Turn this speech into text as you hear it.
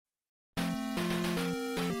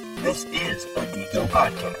This is a Geeko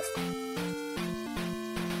podcast.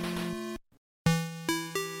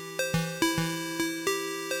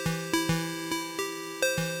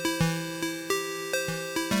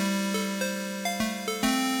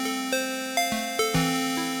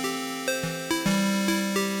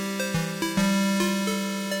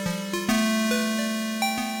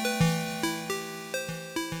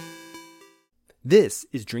 This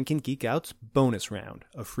is Drinkin' Geek Out's bonus round,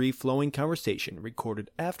 a free-flowing conversation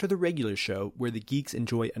recorded after the regular show where the geeks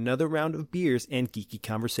enjoy another round of beers and geeky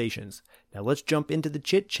conversations. Now let's jump into the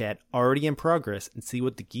chit-chat already in progress and see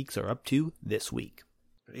what the geeks are up to this week.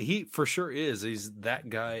 He for sure is. He's that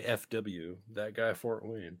guy FW, that guy Fort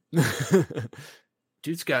Wayne.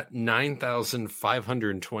 Dude's got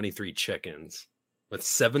 9,523 check-ins with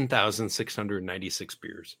 7,696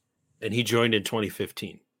 beers. And he joined in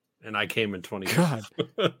 2015. And I came in 20. God.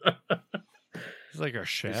 He's like our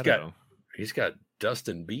shadow. He's got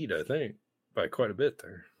Dustin beat, I think, by quite a bit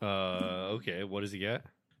there. Okay. What does he get?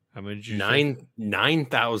 How many did you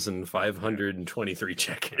 9,523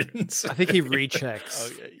 check-ins. I think he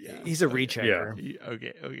rechecks. Okay, yeah. He's a rechecker. Yeah.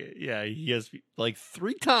 Okay. Yeah, he has like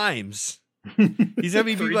 3 times. He's had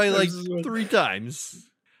me beat by like 3 times.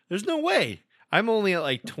 There's no way. I'm only at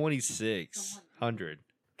like 2,600.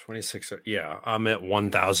 26. Yeah, I'm at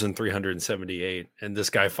 1,378. And this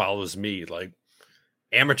guy follows me like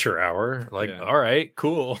amateur hour. Like, Yeah. All right,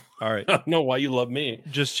 cool. All right. I don't know why you love me.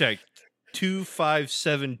 Just check.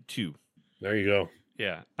 2,572. There you go.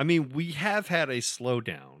 Yeah. I mean, we have had a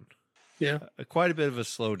slowdown. Yeah. Quite a bit of a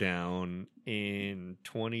slowdown in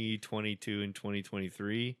 2022 and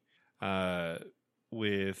 2023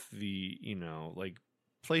 with the, like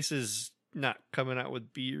places not coming out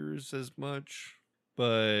with beers as much,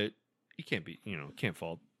 but you can't can't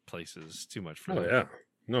fault places too much for Oh, that. yeah.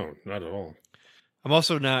 No, not at all. I'm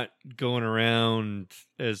also not going around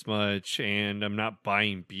as much and I'm not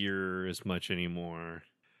buying beer as much anymore.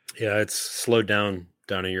 Yeah, it's slowed down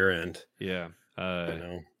at your end. Yeah.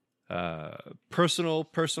 I know. Personal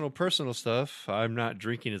stuff. I'm not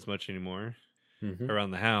drinking as much anymore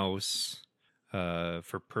around the house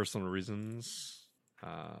for personal reasons.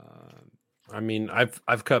 I mean,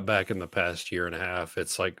 I've cut back in the past year and a half.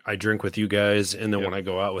 It's like I drink with you guys, and then when I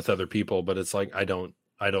go out with other people, but it's like I don't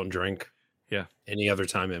drink. Yeah. Any other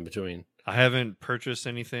time in between. I haven't purchased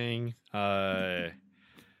anything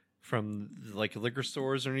from like liquor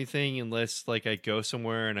stores or anything unless like I go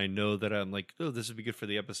somewhere and I know that I'm like, oh, this would be good for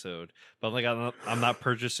the episode. But like I'm not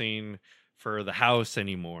purchasing for the house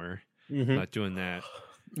anymore. I'm not doing that.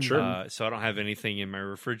 Sure. So I don't have anything in my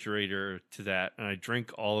refrigerator to that, and I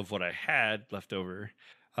drink all of what I had left over.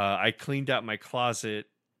 I cleaned out my closet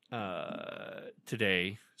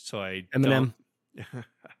today, so I Eminem.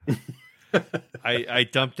 I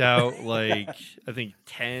dumped out like I think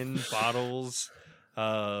 10 bottles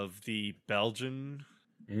of the Belgian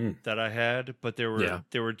that I had, but there was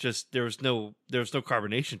no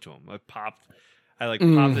carbonation to them. I popped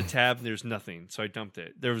the tab and there's nothing, so I dumped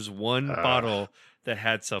it. There was one bottle that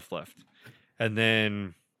had stuff left, and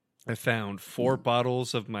then I found 4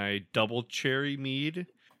 bottles of my double cherry mead,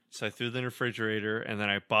 so I threw them in the refrigerator, and then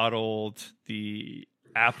I bottled the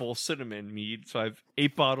apple cinnamon mead, so I have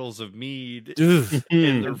 8 bottles of mead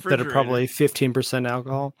in the refrigerator that are probably 15%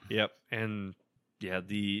 alcohol. Yep. And yeah,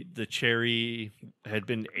 the cherry had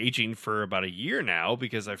been aging for about a year now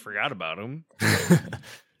because I forgot about them.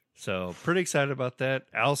 So pretty excited about that.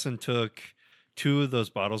 Allison took 2 of those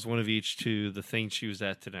bottles, one of each, to the thing she was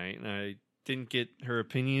at tonight, and I didn't get her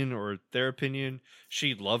opinion or their opinion.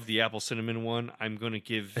 She loved the apple cinnamon one. I'm going to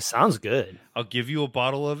give... It sounds good. I'll give you a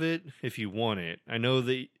bottle of it if you want it. I know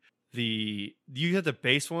you had the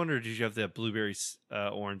base one, or did you have the blueberry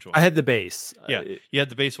orange one? I had the base. Yeah, you had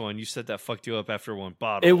the base one. You said that fucked you up after one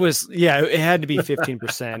bottle. It was, it had to be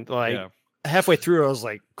 15%. Like halfway through, I was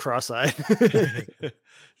like cross-eyed.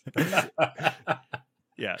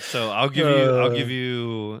 Yeah, so I'll give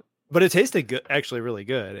you. But it tasted good, actually, really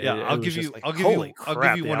good. Yeah, I'll give you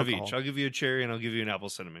one of each. I'll give you a cherry and I'll give you an apple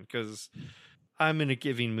cinnamon because I'm in a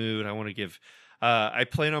giving mood. I want to give. I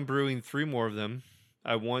plan on brewing 3 more of them.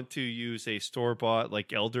 I want to use a store-bought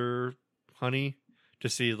like elder honey to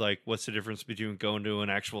see like what's the difference between going to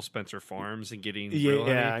an actual Spencer Farms and getting real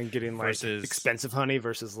honey and getting like versus expensive honey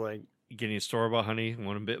versus like getting a store-bought honey. I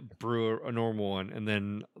want to brew a normal one, and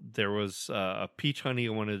then there was a peach honey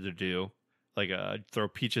I wanted to do, like throw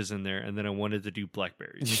peaches in there, and then I wanted to do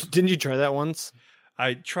blackberries. Didn't you try that once?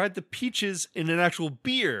 I tried the peaches in an actual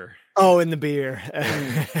beer. Oh, in the beer,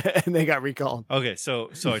 and they got recalled. Okay, so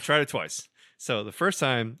I tried it twice. So the first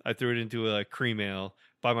time I threw it into a cream ale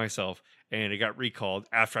by myself, and it got recalled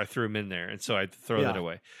after I threw them in there, and so I had to throw that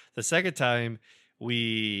away. The second time,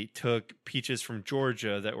 we took peaches from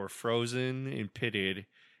Georgia that were frozen and pitted,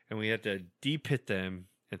 and we had to de-pit them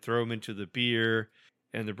and throw them into the beer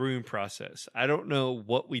and the brewing process. I don't know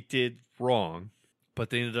what we did wrong, but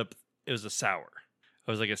they ended up, it was a sour.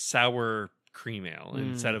 It was like a sour cream ale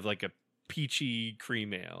instead of like a peachy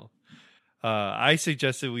cream ale. I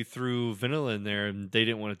suggested we threw vanilla in there, and they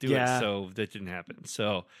didn't want to do it, so that didn't happen.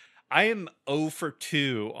 So I am 0 for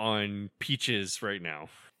 2 on peaches right now.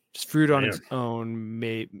 Just fruit on its own,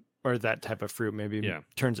 or that type of fruit maybe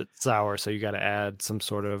turns it sour, so you got to add some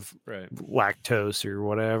sort of lactose or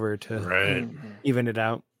whatever to even it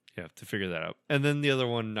out. Yeah, to figure that out. And then the other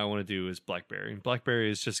one I want to do is blackberry. And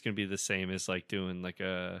blackberry is just going to be the same as like doing like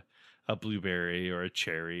a blueberry or a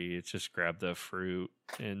cherry. It's just grab the fruit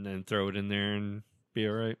and then throw it in there and be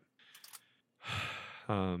all right.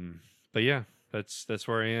 But yeah, that's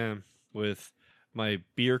where I am with my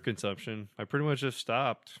beer consumption. I pretty much just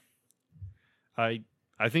stopped. I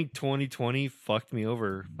think 2020 fucked me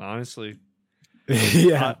over, honestly.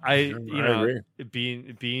 Yeah, I agree.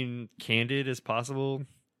 Being candid as possible.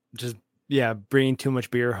 Just bringing too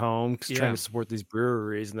much beer home, trying to support these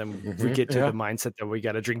breweries, and then we get to the mindset that we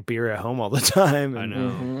got to drink beer at home all the time. I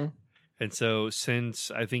know. And so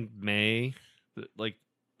since I think May, like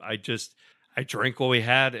I drank what we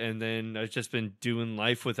had, and then I've just been doing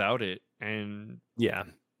life without it, and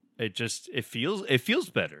it feels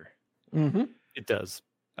better. It does.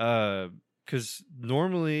 Because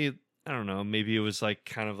normally, I don't know, maybe it was like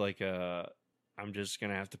kind of like I'm just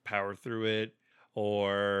gonna have to power through it,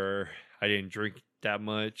 or I didn't drink that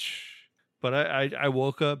much, but I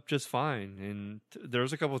woke up just fine. And there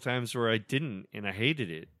was a couple of times where I didn't, and I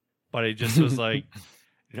hated it, but I just was like,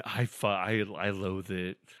 I loathe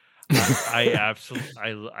it. I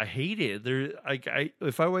absolutely I hate it.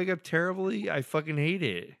 If I wake up terribly, I fucking hate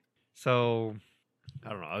it. So I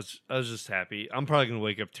don't know. I was just happy. I'm probably gonna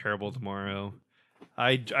wake up terrible tomorrow.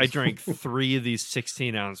 I drank 3 of these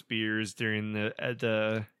 16-ounce beers during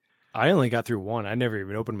the. I only got through one. I never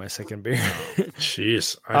even opened my second beer.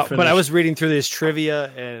 Jeez. But I was reading through this trivia,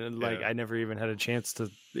 and I never even had a chance to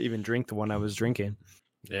even drink the one I was drinking.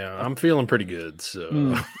 Yeah, I'm feeling pretty good.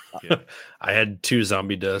 So I had 2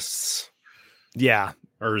 zombie dusts. Yeah.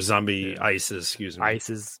 Or zombie ices, excuse me. Ice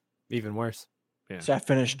is even worse. Yeah. So I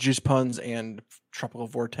finished Juice Puns and Tropical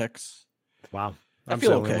Vortex. Wow. I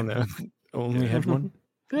feel okay. Only had one.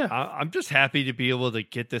 Yeah. I'm just happy to be able to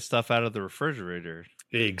get this stuff out of the refrigerator.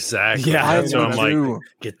 Exactly. Yeah. So I'm like,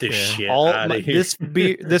 get this shit out of here.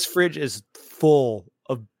 This fridge is full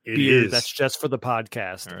of beer that's just for the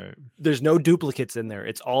podcast. Right. There's no duplicates in there.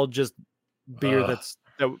 It's all just beer that's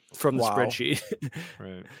from the spreadsheet.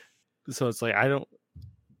 Right. So it's like I don't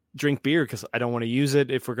drink beer because I don't want to use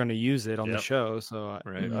it if we're going to use it on the show. So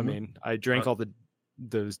I mean, I drank all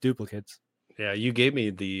those duplicates. Yeah, you gave me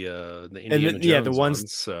the Indiana Jones the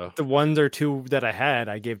ones. So the 1 or 2 that I had,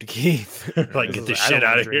 I gave to Keith. Like, get this shit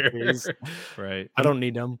out of here. Right. I don't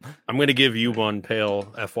need them. I'm going to give you one pale,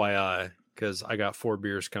 FYI, because I got 4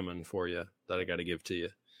 beers coming for you that I got to give to you.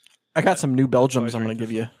 I got some New Belgiums I'm going to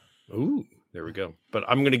give you. Ooh, there we go. But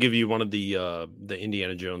I'm going to give you one of the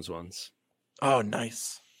Indiana Jones ones. Oh,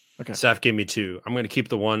 nice. Okay. Saf gave me 2. I'm going to keep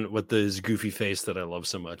the one with his goofy face that I love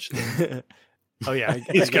so much. Oh yeah,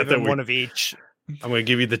 he's got one of each. I'm going to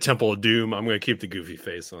give you the Temple of Doom. I'm going to keep the goofy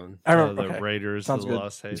face on. I remember the Raiders Sounds of the good.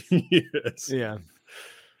 Lost Haste. Yes. Yeah,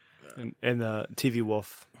 and the TV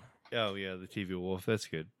Wolf. Oh yeah, the TV Wolf. That's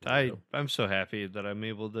good. I'm so happy that I'm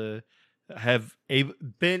able to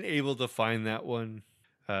been able to find that one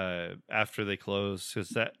after they closed,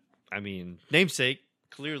 because namesake,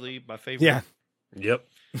 clearly my favorite. Yeah. Yep.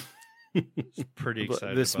 Pretty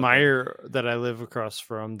excited. This about Meyer that I live across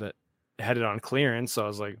from that had it on clearance, so I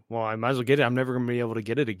was like, well, I might as well get it. I'm never going to be able to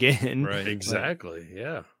get it again. Right. Exactly.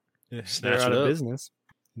 Yeah. They're out of business.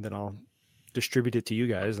 Then I'll distribute it to you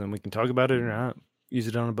guys, and we can talk about it or not. Use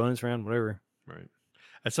it on a bonus round, whatever. Right.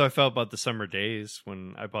 That's how I felt about the Summer Days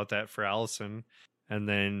when I bought that for Allison, and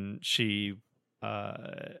then she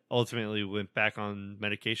ultimately went back on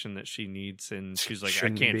medication that she needs, and she's like, I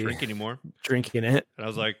can't drink anymore. Drinking it. And I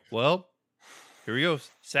was like, well, here we go.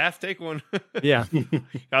 Saf, take one. Yeah.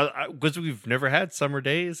 Because we've never had Summer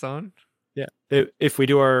Days on. Yeah. If we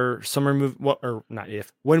do our summer movie,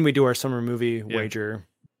 when we do our summer movie wager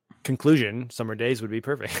conclusion, Summer Days would be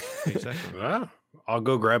perfect. Exactly. Well, I'll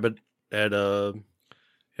go grab it at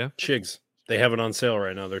Chigs. They have it on sale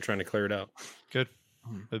right now. They're trying to clear it out. Good.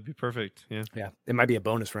 That'd be perfect. Yeah. Yeah. It might be a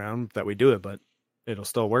bonus round that we do it, but it'll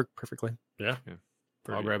still work perfectly. Yeah.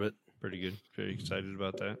 I'll grab it. Pretty good. Very excited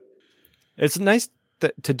about that. It's nice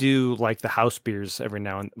to do like the house beers every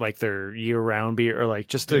now and like their year-round beer, or like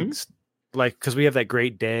just to like, because we have that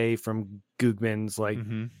Great Day from Googman's, like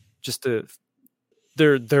just to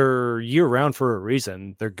they're year-round for a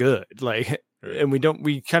reason. They're good, like, and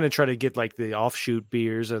we kind of try to get like the offshoot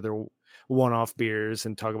beers or their one-off beers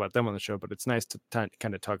and talk about them on the show. But it's nice to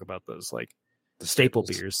kind of talk about those like the staple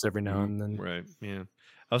beers every now and then. Right. Yeah.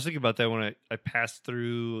 I was thinking about that when I passed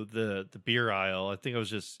through the beer aisle. I think I was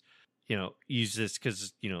just, use this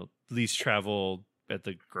because, least travel at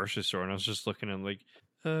the grocery store. And I was just looking at them like,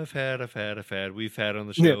 I've had, we've had on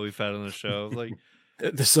the show, Like,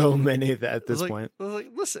 there's so many of that at this point. I was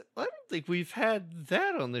like, listen, I don't think we've had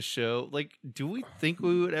that on the show. Like, do we think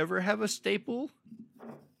we would ever have a staple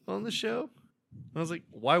on the show? I was like,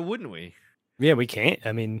 why wouldn't we? Yeah, we can't.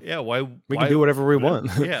 I mean, why we can do whatever we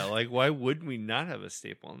want. Yeah, like why wouldn't we not have a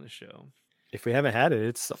staple on the show? If we haven't had it,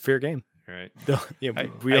 it's a fair game. Right. Yeah,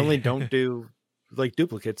 we only don't do like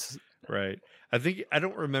duplicates. Right. I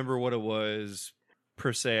don't remember what it was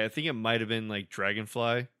per se. I think it might have been like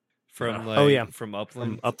Dragonfly from from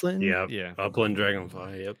Upland. Upland? Yeah. Upland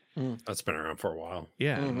Dragonfly. Yep. That's been around for a while.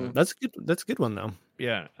 Yeah. That's good. That's a good one though.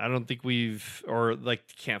 Yeah. I don't think or like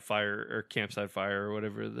campfire or campsite fire or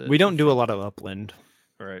whatever. We don't do a lot of Upland.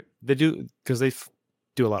 Right. They do because they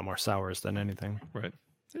do a lot more sours than anything. Right.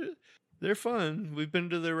 They're fun. We've been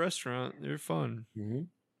to their restaurant. They're fun.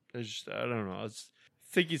 I don't know. I was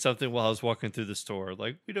thinking something while I was walking through the store.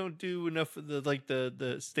 Like, we don't do enough of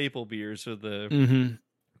the staple beers or the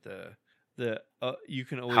you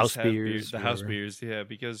can always house have beers, the house beers. Yeah,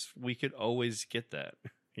 because we could always get that.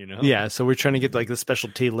 Yeah, so we're trying to get like the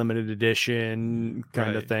specialty limited edition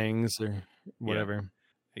kind of things or whatever.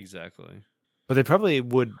 Yeah, exactly. But they probably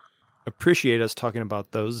would appreciate us talking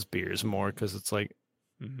about those beers more because it's like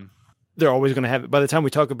they're always going to have it. By the time we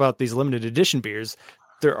talk about these limited edition beers,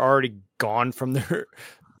 they're already gone from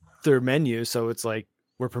their menu. So it's like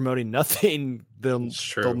we're promoting nothing. They'll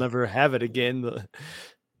never have it again.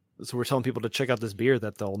 So we're telling people to check out this beer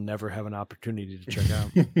that they'll never have an opportunity to check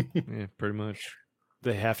out. Yeah, pretty much.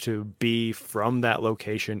 They have to be from that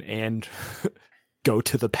location and go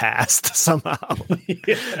to the past somehow.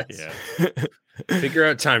 Yeah. Figure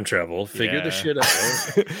out time travel. Figure the shit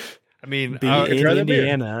out. I mean, be in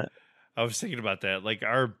Indiana. I was thinking about that. Like,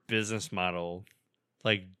 our business model,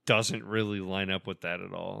 like, doesn't really line up with that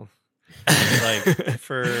at all. Like,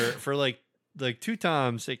 for like 2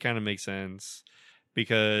 times, it kind of makes sense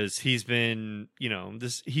because he's been,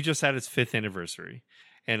 he just had his 5th anniversary.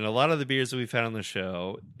 And a lot of the beers that we've had on the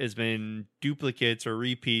show has been duplicates or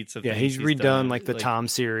repeats of things he's redone done. like the Tom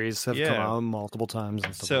series have come out multiple times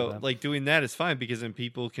and stuff so like that. Like doing that is fine because then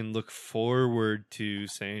people can look forward to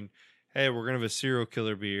saying, hey, we're gonna have a serial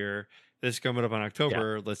killer beer this coming up in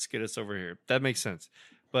October, let's get us over here. That makes sense.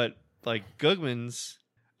 But like Googman's,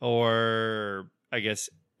 or I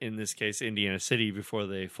guess in this case Indiana City before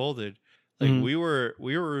they folded, like we were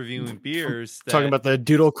reviewing beers talking about the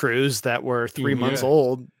Doodle Cruise that were 3 months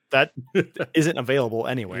old that isn't available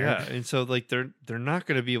anywhere. Yeah, and so like they're not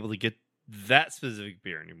going to be able to get that specific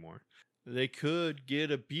beer anymore. They could get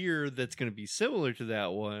a beer that's going to be similar to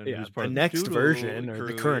that one. Yeah, who's part the of next Doodle version or crew,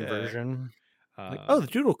 the current version. The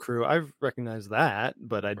Doodle Crew, I recognize that,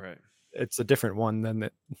 but it's a different one than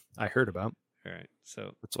that I heard about. All right,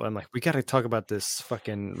 so that's why I'm like, we got to talk about this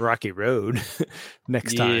fucking Rocky Road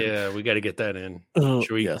next time. Yeah, we got to get that in.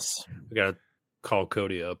 Should we? Yes, we got to call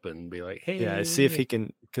Cody up and be like, "Hey, yeah, see if he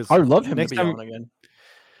can." Because I would love him to be on again.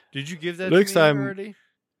 Did you give that next to me time already?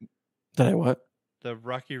 Did I what? The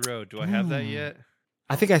Rocky Road. Do I have that yet?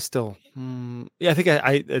 I think I still. I think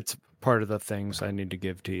I. It's part of the things I need to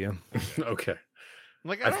give to you. Okay.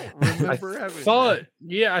 Like I don't remember having.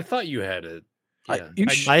 I thought you had it.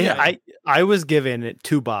 Yeah. I was given it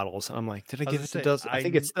 2 bottles. I'm like, did I give it to Dustin? I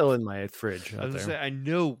think it's still in my fridge. I was gonna say, I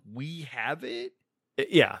know we have it.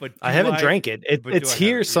 Yeah, but I haven't drank it. It's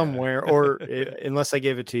here somewhere, or unless I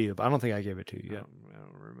gave it to you. But I don't think I gave it to you yet. I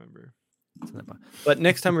don't remember. But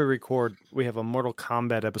next time we record, we have a Mortal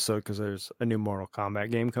Kombat episode because there's a new Mortal Kombat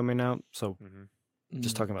game coming out. So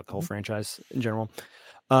just talking about the whole franchise in general.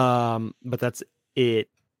 But that's it.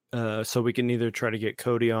 So we can either try to get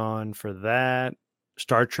Cody on for that.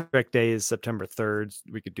 Star Trek Day is September 3rd.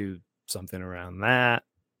 We could do something around that.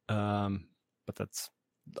 But that's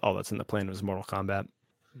all that's in the plan was Mortal Kombat.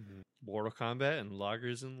 Mortal Kombat and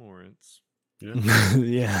Loggers and Lawrence. Yeah.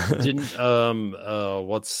 Yeah. Didn't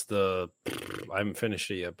what's the I haven't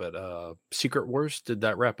finished it yet, but Secret Wars, did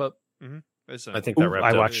that wrap up? I think that wrapped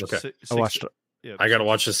up. I watched it. Yeah, I gotta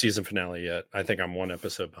watch the season finale yet. I think I'm 1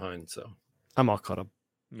 episode behind, so I'm all caught up.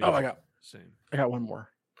 Yeah, I got 1 more.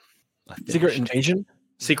 Secret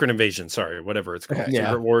Secret Invasion. Sorry, whatever it's called. Okay. Yeah.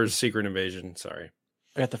 Secret Wars, Secret Invasion. Sorry.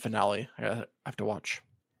 I got the finale. I have to watch.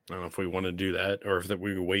 I don't know if we want to do that or if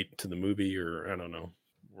we wait to the movie or I don't know.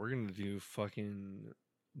 We're gonna do fucking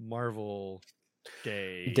Marvel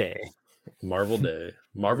Day. Marvel Day.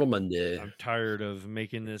 Marvel Monday. I'm tired of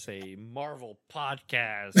making this a Marvel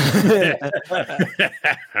podcast.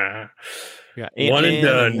 Yeah, One and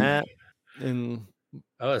done. that, and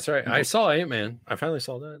Oh, that's right. I saw Ant-Man. I finally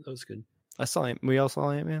saw that. That was good. we all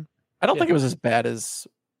saw Ant-Man. I don't think it was as bad as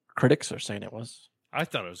critics are saying it was. I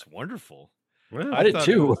thought it was wonderful. Well, I did thought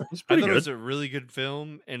too. It was, I thought it was a really good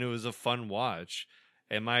film, and it was a fun watch.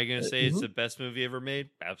 Am I going to say it's the best movie ever made?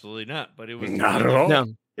 Absolutely not. But it was Not at all. No,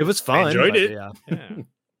 it was fun. enjoyed but it. Yeah. Yeah.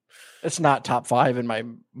 It's not top 5 in my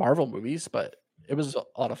Marvel movies, but it was a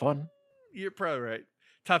lot of fun. You're probably right.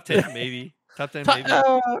 Top 10, maybe. Top 10, maybe.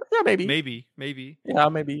 Yeah, maybe. Maybe. Yeah,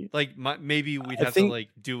 maybe. Like maybe we'd I have think- to like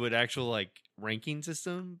do an actual like ranking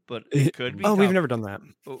system, but it could be. Oh, we've top- never done that.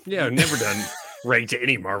 oh, Yeah, I've never done ranked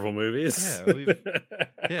any Marvel movies. Yeah,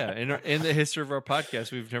 yeah. In the history of our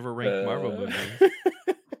podcast, we've never ranked Marvel movies.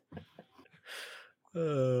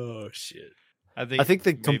 Oh shit. I think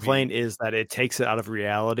the maybe- complaint is that it takes it out of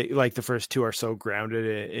reality. Like the first two are so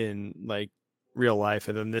grounded in like real life,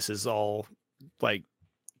 and then this is all like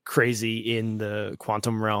crazy in the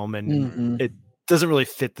quantum realm, and Mm-mm. it doesn't really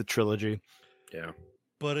fit the trilogy. Yeah.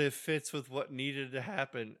 but it fits with what needed to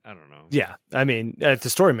happen. I don't know. Yeah, I mean, the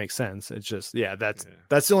story makes sense. It's just, that's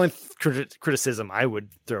the only criticism I would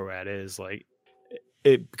throw at it is like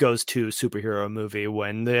it goes to superhero movie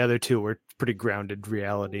when the other two were pretty grounded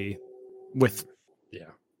reality with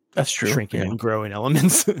That's true. shrinking Yeah. and growing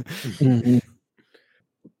elements. Mhm.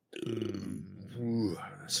 Ooh.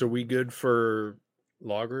 So we good for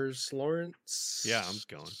loggers, Lawrence? Yeah, I'm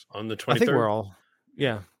going. On the 23rd. I think we're all,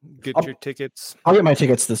 get I'll- your tickets. I'll get my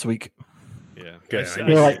tickets this week. Yeah. Okay, I I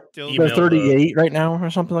They're like still- email they're 38 right now or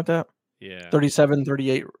something like that. yeah. 37,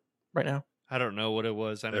 38 right now. I don't know what it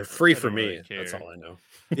was. They're free for me. That's all I know.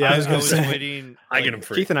 Yeah, I was I gonna was say, waiting. I get like, them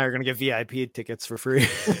free. Keith and I are gonna get VIP tickets for free.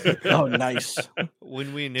 Oh, nice.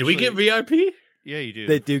 when we Do initially. we get VIP? Yeah, you do.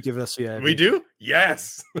 They do give us VIP. We do?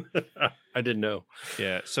 Yes. I didn't know.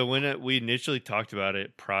 Yeah. So when we initially talked about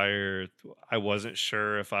it prior, I wasn't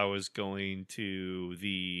sure if I was going to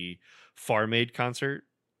the Farm Aid concert,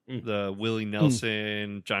 the Willie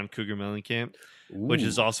Nelson, John Cougar Mellencamp, which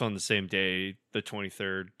is Ooh. also on the same day, the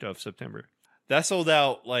 23rd of September. That sold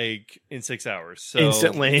out like in 6 hours. So,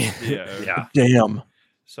 Instantly. Yeah. Yeah. Damn.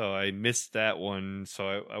 So I missed that one.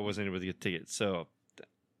 So I wasn't able to get tickets. So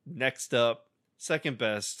next up, second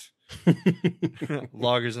best,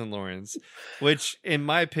 Loggers and Lawrence, which in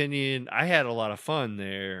my opinion, I had a lot of fun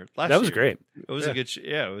there last That was year. great. It was a good,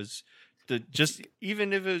 it was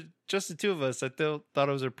even if it was just the two of us, I thought it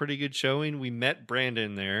was a pretty good showing. We met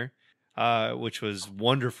Brandon there, which was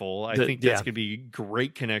wonderful. I think that's going to be a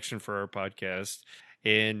great connection for our podcast.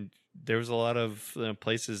 And there was a lot of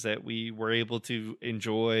places that we were able to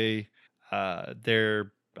enjoy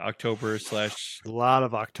their October / A lot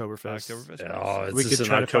of Oktoberfest. Oh, it's We just could an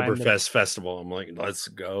try to find the- Oktoberfest festival. I'm like, let's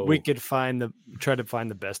go. We could try to find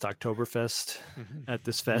the best Oktoberfest at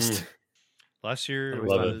this fest. Last year I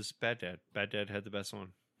love it. was Bad Dad. Bad Dad had the best one.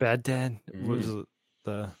 Bad Dad was it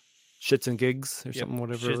the Shits and Gigs or something,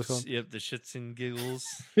 whatever it was called. Yep, the shits and giggles.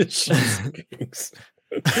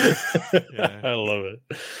 I love it.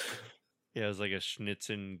 Yeah, it was like a Schnitz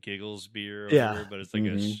and Giggles beer. Or Yeah. whatever, but it's like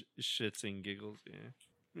a Shits and Giggles. Yeah,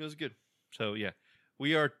 it was good. So yeah,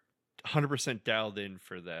 we are 100% dialed in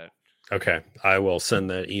for that. Okay, I will send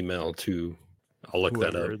that email to. I'll look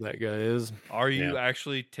that Whoever up. that guy is. Are you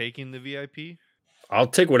actually taking the VIP? I'll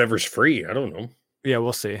take whatever's free. I don't know. Yeah,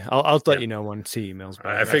 we'll see. I'll let you know once he emails.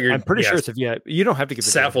 I figured- I'm pretty yeah, sure it's a VIP. You don't have to get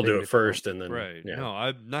the Saf will VIP do if it you first, and then Right. Yeah. No,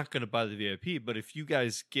 I'm not going to buy the VIP, but if you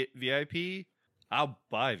guys get VIP, I'll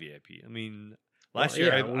buy VIP. I mean, last year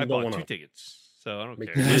yeah, we I don't bought wanna 2 tickets, so I don't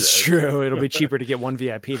make care. you do That's that. true. It'll be cheaper to get one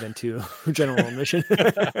VIP than 2 general admission.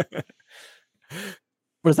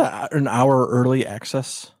 Was that an hour early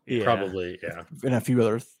access Yeah, Probably, yeah. and a few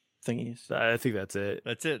other thingies? I think that's it.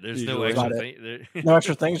 That's it. There's no Usually. extra Got thing. No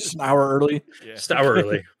extra things, just an hour early. Yeah. Just an hour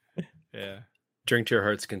early. Yeah. Drink to your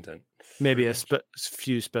heart's content. Maybe a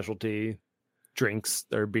few specialty drinks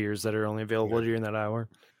or beers that are only available during that hour.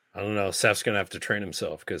 I don't know. Saf's gonna have to train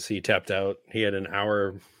himself because he tapped out. He had an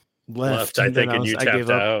hour left, and I then think, and you I gave tapped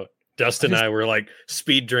up. out. Dustin I and I were like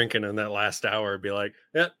speed drinking in that last hour. Be like,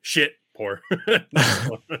 yeah, shit, pour. I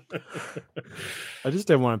just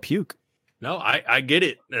didn't want to puke. No, I get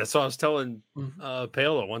it. That's what I was telling Mhm.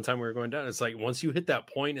 Paolo one time we were going down. It's like once you hit that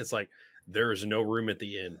point, it's like there is no room at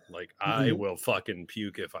the inn. Like, I will fucking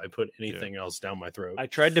puke if I put anything else down my throat. I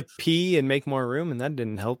tried to pee and make more room, and that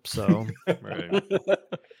didn't help. So, Right.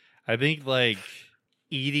 I think like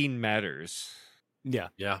eating matters.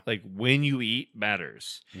 yeah. Like when you eat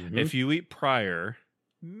matters. Mhm. If you eat prior,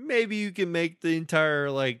 maybe you can make the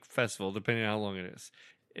entire like festival, depending on how long it is.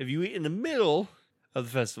 If you eat in the middle of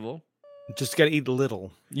the festival, Just got to eat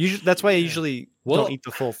little. That's why I usually Well, don't eat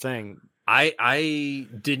the full thing. I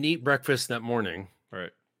didn't eat breakfast that morning,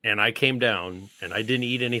 right? and I came down and I didn't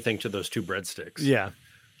eat anything to those 2 breadsticks. Yeah.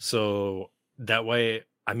 So that way,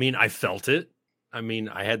 I mean, I felt it. I mean,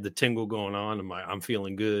 I had the tingle going on, and I'm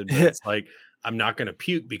feeling good. But it's like I'm not going to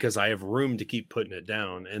puke because I have room to keep putting it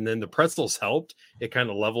down. And then the pretzels helped. It kind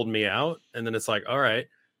of leveled me out. And then it's like, all right,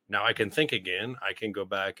 now I can think again. I can go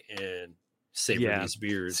back and savor these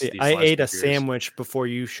beers. See, these I ate a beers. sandwich before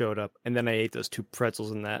you showed up, and then I ate those 2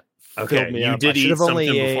 pretzels, and that Okay, filled me you up. did I should eat have only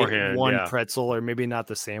something ate beforehand, one yeah. pretzel, or maybe not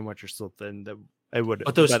the sandwich or something. That I would.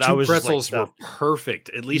 But those I 2 was just like, pretzels were perfect.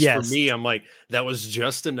 At least Yes. for me, I'm like, that was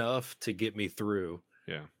just enough to get me through.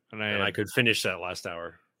 Yeah, and I could finish that last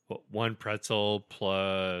hour. one pretzel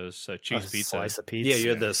plus a cheese a pizza. slice of pizza. Yeah, you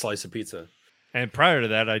had the slice of pizza. And prior to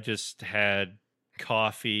that, I just had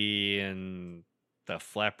coffee and the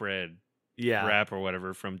flatbread wrap or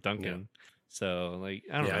whatever from Dunkin'. So, like,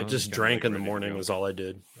 I don't know. I just kinda, drank like, in the ready to morning go. was all I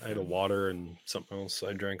did. I had a water and something else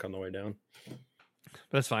I drank on the way down.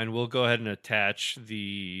 That's fine. We'll go ahead and attach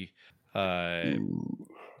the our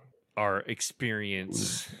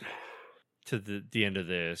experience to the end of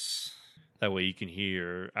this. That way you can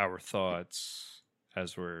hear our thoughts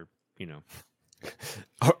as we're,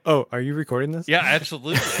 Oh, are you recording this? Yeah,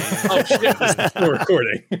 absolutely. Oh, shit. This is still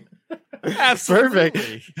recording.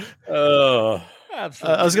 Absolutely. Oh.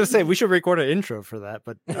 Absolutely. I was gonna say we should record an intro for that,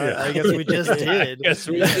 but I guess we just did. Yes,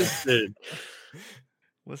 we just did.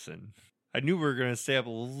 Listen, I knew we were going to stay up a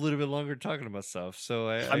little bit longer talking about stuff. So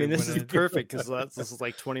I mean, this went is perfect because this is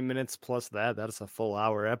like 20 minutes plus that. That's a full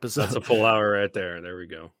hour episode. That's a full hour right there. There we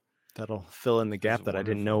go. That'll fill in the gap that I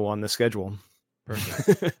didn't know on the schedule.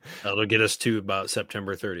 Perfect. That'll get us to about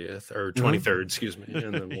September 30th or 23rd, excuse me.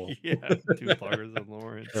 And then we'll... Yeah, 2 bars of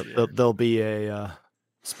Lawrence. Yeah. There'll be a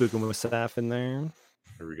Spookin' with Staff in there.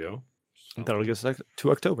 There we go. That'll get us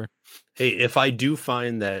to October. Hey, if I do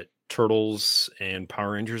find that Turtles and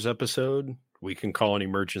Power Rangers episode, we can call an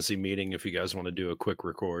emergency meeting if you guys want to do a quick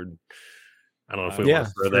record. I don't know if we want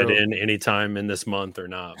to throw that in anytime in this month or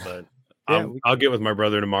not, but I'll get with my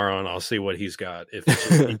brother tomorrow and I'll see what he's got, if it's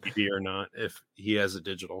DVD or not. If he has it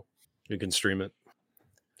digital, we can stream it.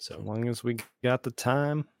 So as long as we got the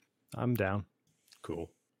time, I'm down. Cool.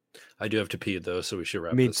 I do have to pee though, so we should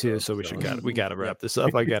wrap. Me this too. up, So we got to wrap this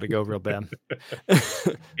up. I got to go real bad.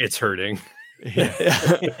 It's hurting.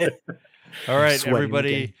 Yeah. All right, Sweating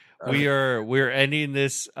everybody. We're ending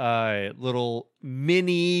this little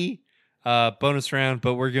mini bonus round,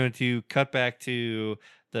 but we're going to cut back to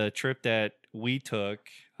the trip that we took.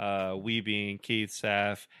 We being Keith,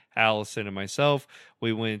 Saf, Allison, and myself.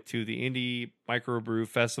 We went to the Indie Microbrew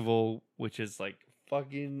Festival, which is like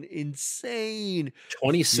fucking insane.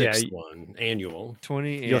 26th one annual.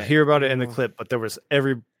 20. You'll hear about it in the clip, but there was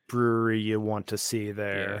every brewery you want to see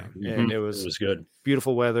there, and it was good.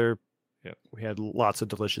 Beautiful weather. Yep. We had lots of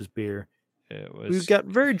delicious beer. It was. We got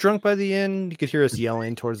very drunk by the end. You could hear us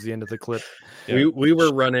yelling towards the end of the clip. Yeah. We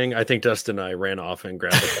were running. I think Dustin and I ran off and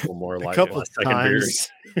grabbed a couple more A couple last second beers.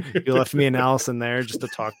 You left me and Allison there just to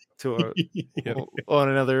talk to one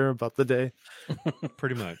another about the day.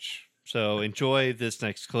 Pretty much. So enjoy this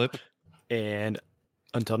next clip. And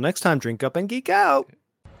until next time, drink up and geek out.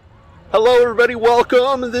 Hello, everybody.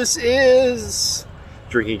 Welcome. This is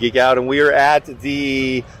Drinking Geek Out, and we are at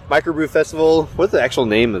the Microbrew Festival. What's the actual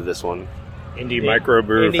name of this one? Indie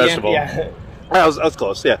Microbrew Festival. Yeah. I was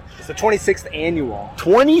close, yeah. It's the 26th annual.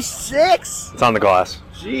 26! It's on the glass.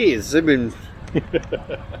 Jeez, I mean...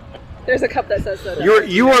 There's a cup that says so.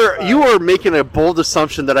 You are making a bold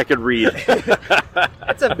assumption that I could read.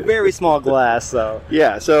 It's a very small glass, though.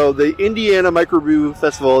 Yeah, so the Indiana Microbrew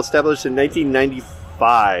Festival, established in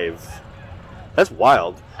 1995. That's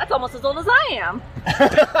wild. That's almost as old as I am.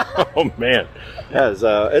 Oh, man. Yeah,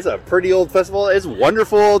 it's a pretty old festival. It's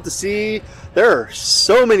wonderful to see. There are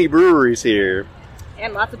so many breweries here.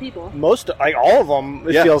 And lots of people. All of them,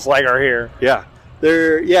 it feels like, are here. Yeah.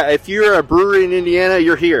 If you're a brewery in Indiana,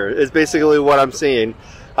 you're here, is basically what I'm seeing.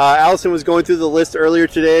 Allison was going through the list earlier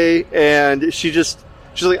today, and she's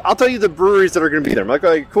like, I'll tell you the breweries that are going to be there. I'm like,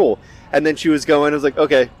 okay, cool. And then she was going, I was like,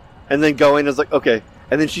 okay. And then going, I was like, okay.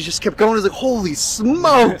 And then she just kept going, I was like, holy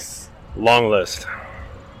smokes! Long list.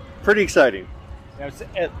 Pretty exciting.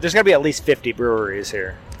 There's got to be at least 50 breweries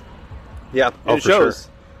here. Yeah, Oh, it for shows.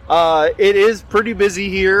 It is pretty busy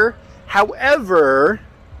here. However,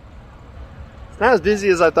 it's not as busy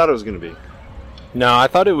as I thought it was going to be. No, I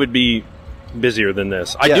thought it would be busier than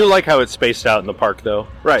this. I Yeah. do like how it's spaced out in the park, though.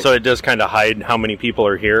 Right. So it does kind of hide how many people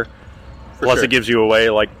are here. Plus, sure. it gives you a way,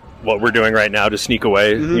 like what we're doing right now, to sneak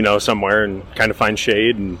away, somewhere and kind of find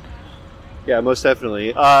shade. And Yeah, most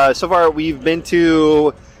definitely. So far, we've been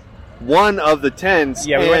to one of the tents.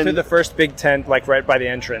 Yeah, we went and- through the first big tent, like right by the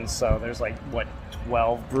entrance. So there's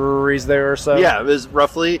 12 breweries there or so. Yeah, it was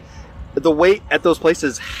roughly. The wait at those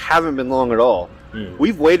places haven't been long at all.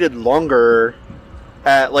 We've waited longer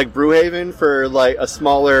at Brewhaven for a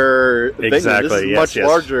smaller venue. Exactly, This is yes, much yes.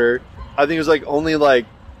 larger. I think it was only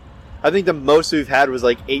I think the most we've had was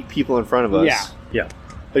 8 people in front of us. yeah.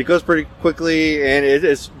 But it goes pretty quickly, and it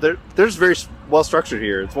is there's very well structured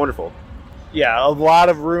here. It's wonderful. Yeah, a lot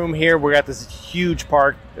of room here. We got this huge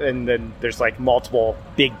park, and then there's multiple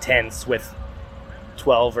big tents with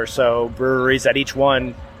 12 or so breweries at each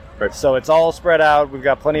one. Right. So it's all spread out. We've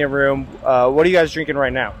got plenty of room. What are you guys drinking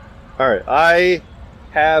right now? All right, I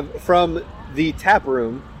have from the tap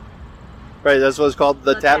room. Right, that's what it's called.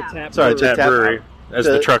 The tap. Sorry, the Tap tap brewery, as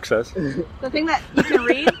the truck says. The thing that you can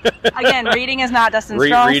read, again, reading is not Dustin's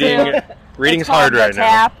strong suit. Reading's It's called hard the right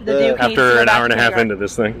tap. now. The Duke needs to After go an back hour and a to half New York. into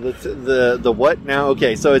this thing. The what now?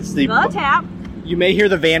 Okay, so it's the tap. You may hear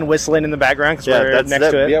the van whistling in the background because we're that's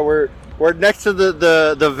next to it. Yeah, we're next to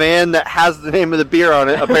the van that has the name of the beer on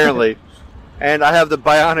it apparently, and I have the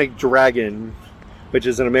Bionic Dragon, which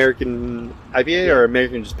is an American IPA or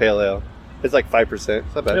American just pale ale. It's 5%.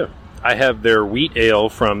 It's not bad. Yeah. I have their wheat ale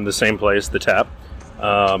from the same place, the tap.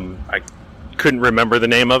 I couldn't remember the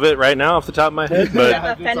name of it right now off the top of my head,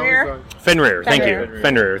 but Fenrir. Fenrir, thank you. Fenrir.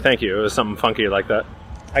 Fenrir, thank you. It was something funky like that.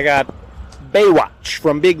 I got Baywatch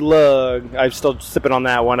from Big Lug. I'm still sipping on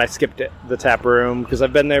that one. I skipped the tap room because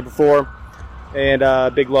I've been there before.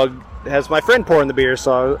 And Big Lug has my friend pouring the beer,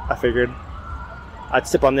 so I figured I'd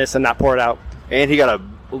sip on this and not pour it out. And he got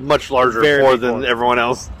a much larger Very pour big than pour. everyone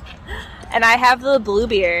else. And I have the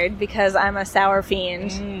Bluebeard because I'm a sour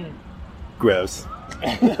fiend. Gross.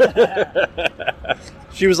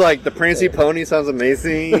 She was like, the Prancy Pony sounds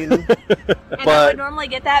amazing. And I But- would normally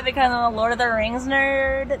get that because I'm a Lord of the Rings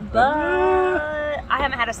nerd, but I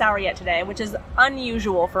haven't had a sour yet today, which is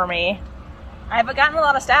unusual for me. I haven't gotten a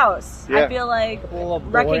lot of stouts. Yeah. I feel like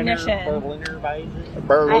recognition. I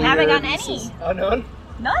Berliner. haven't gotten any. Oh, no?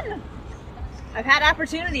 None. I've had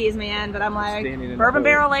opportunities, man, but I'm Standing in the bourbon cold.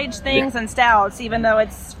 barrel aged things and stouts, even though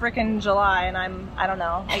it's freaking July, and I don't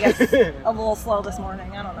know. I guess a little slow this morning.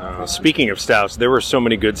 I don't know. Speaking of stouts, there were so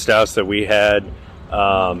many good stouts that we had.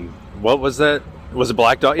 What was that? Was it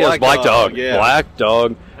Black Dog? Yeah, it was Black Black Dog, Dog. yeah. Black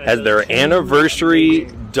Dog had their anniversary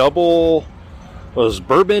double. Was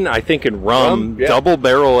bourbon, I think, and rum, yeah. double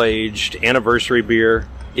barrel aged anniversary beer.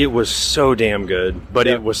 It was so damn good, but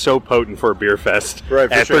Yeah. it was so potent for a beer fest Right,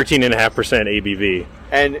 for at sure. 13.5% ABV.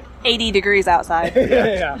 And 80 degrees outside.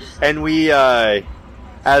 Yeah. And we,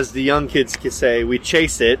 as the young kids can say, we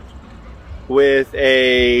chase it with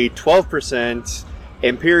a 12%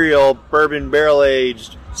 Imperial Bourbon Barrel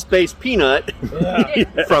Aged Space Peanut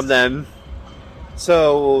from them.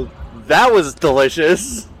 So that was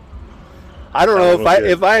delicious. I don't know That was good.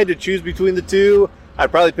 if I had to choose between the two,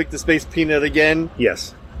 I'd probably pick the Space Peanut again.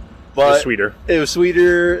 Yes, But it was sweeter. It was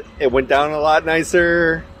sweeter. It went down a lot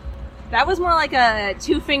nicer. That was more like a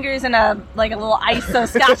 2 fingers in a little ISO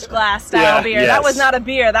Scotch glass style Yeah, beer. yes. That was not a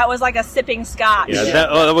beer. That was like a sipping Scotch. Yeah,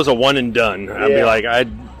 that was a one and done. I'd be Yeah. like,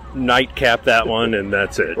 I'd nightcap that one, and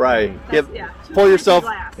that's it. Right. That's- Yep. yeah, Pour yourself.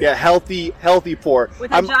 glass. Yeah, healthy pour.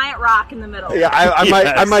 With a giant rock in the middle. Yeah, I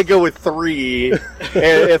Yes. might go with 3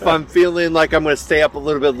 if I'm feeling like I'm going to stay up a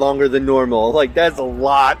little bit longer than normal. Like that's a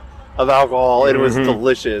lot of alcohol, and it was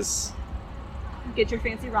delicious. Get your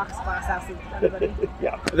fancy rocks glass out, everybody.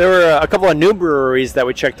 There were a couple of new breweries that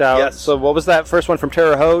we checked out. Yes. So what was that first one from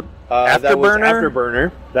Terre Haute? That was Afterburner?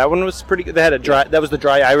 Afterburner. That one was pretty good. They had a dry. That was the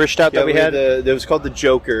dry Irish stout that we had. It was called the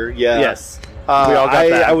Joker. Yeah. Yes. We all got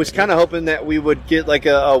that. I was kind of hoping that we would get like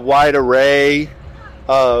a wide array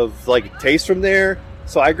of like taste from there.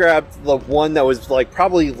 So I grabbed the one that was like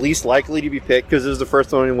probably least likely to be picked because it was the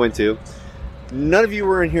first one we went to. None of you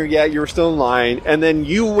were in here yet. You were still in line. And then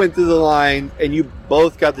you went through the line and you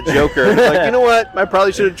both got the Joker. Like, you know what? I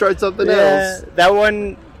probably should have tried something else. That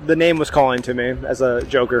one, the name was calling to me as a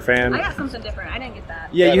Joker fan. I got something different. I didn't get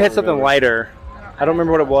that. Yeah, I you don't had something remember. lighter. I don't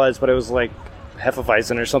remember what it was, but it was like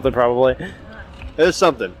Hefeweizen or something probably. It was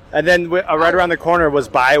something. And then right around the corner was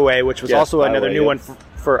Byway, which was Yes, also another Byway, new yeah. one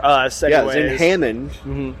for us. Yeah, it was anyways. in Hammond.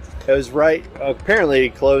 Mhm. It was right, apparently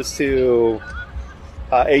close to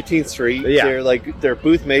 18th Street. Yeah. They're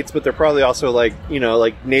booth mates, but they're probably also like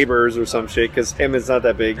neighbors or some shit because Hammond's not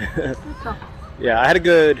that big. Yeah, I had a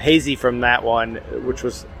good hazy from that one, which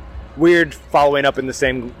was weird following up in the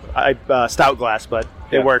same stout glass, but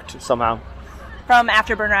it worked somehow. From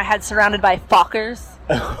Afterburner, I had Surrounded by Fockers.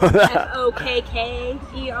 Fokkers.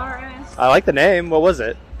 I like the name. What was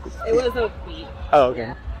it? It was Oak Beat. Oh, okay.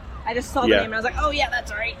 Yeah. I just saw the name and I was like, oh yeah,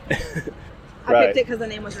 that's right. I picked it because the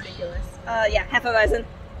name was ridiculous. Hefeweizen.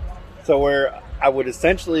 So I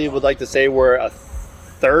would like to say we're a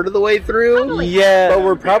third of the way through. Probably. Yeah, but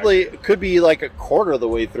we're probably could be like a quarter of the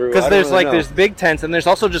way through because there's big tents and there's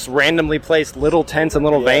also just randomly placed little tents and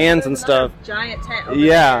little vans and stuff. Giant tent. Over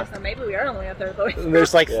there, so maybe we are only a third of the way through.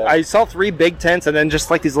 There's I saw 3 big tents and then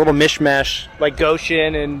just like these little mishmash, like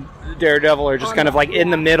Goshen and Daredevil are just kind of like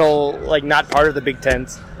in the middle, like not part of the big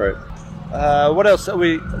tents. Right. What else?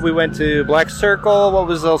 We went to Black Circle.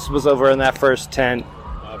 What else was over in that first tent?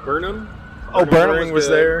 Burnham. Burnham was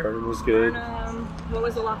there. Burnham was good. What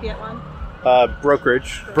was the Lafayette one?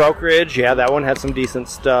 Brokerage, yeah, that one had some decent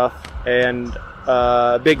stuff. And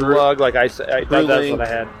Big Lug, like I said, that's what I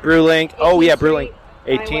had. Brewlink. Oh, yeah, Brewlink.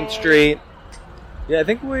 18th Street. Yeah, I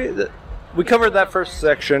think we covered that first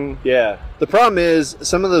section. Yeah. The problem is,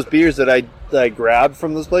 some of those beers that I grabbed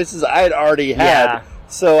from those places, I had already had,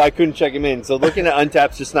 so I couldn't check them in. So looking at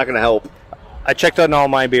Untapped's just not going to help. I checked on all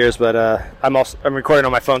my beers, but I'm recording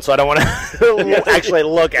on my phone, so I don't want to actually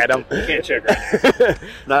look at them. You can't check right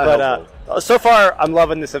now. But so far, I'm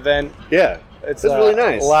loving this event. Yeah, it's really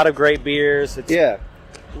nice. A lot of great beers. It's, a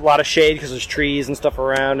lot of shade because there's trees and stuff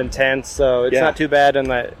around and tents, so it's not too bad in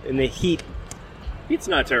the heat. Heat's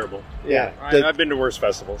not terrible. Yeah, I've been to worse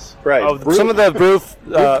festivals. Right. Some of the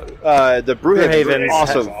the Brewhaven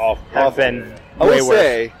awesome. Have been way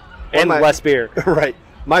worse. And less beer. Right.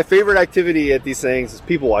 My favorite activity at these things is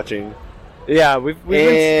people watching. Yeah,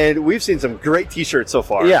 we've seen some great T-shirts so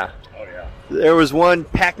far. Yeah. Oh yeah. There was one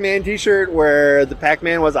Pac-Man T-shirt where the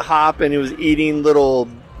Pac-Man was a hop and he was eating little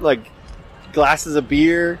glasses of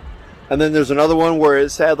beer, and then there's another one where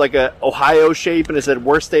it had like a Ohio shape and it said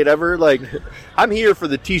 "Worst State Ever." I'm here for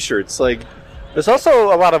the T-shirts. There's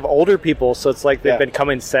also a lot of older people, so it's like they've been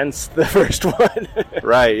coming since the first one.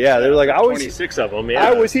 Right? Yeah, they're like, 26 of them. Yeah.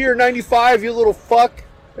 I was here in '95. You little fuck.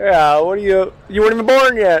 Yeah, what are you? You weren't even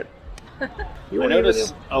born yet. I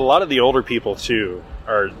notice a lot of the older people too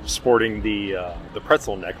are sporting the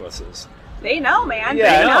pretzel necklaces. They know, man.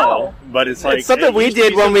 Yeah, they know. But it's something we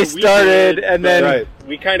did when we started, and then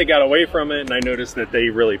we kind of got away from it, and I noticed that they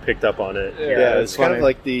really picked up on it. Yeah, it's kind of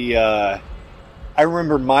like the. I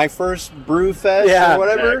remember my first brew fest or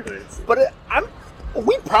whatever, exactly. But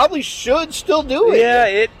we probably should still do it.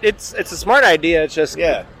 Yeah, it's a smart idea. It's just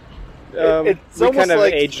it's we kind of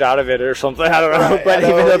aged out of it or something. I don't know, but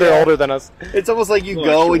even though they're older than us, it's almost like you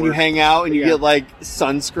go and you hang out and you get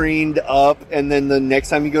sunscreened up, and then the next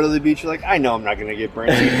time you go to the beach, you're like, I know I'm not going to get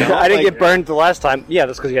burned. I didn't get burned the last time. Yeah,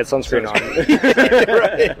 that's because you had sunscreen on.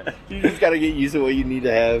 Right. You just got to get used to what you need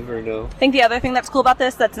to have or no. I think the other thing that's cool about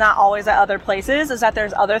this that's not always at other places is that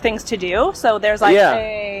there's other things to do. So there's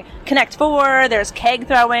a Connect 4, there's keg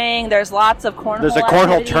throwing, there's lots of cornhole. There's a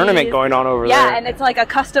cornhole tournament going on over there. Yeah, and it's like a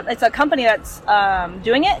company that's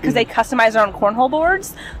doing it because they customize their own cornhole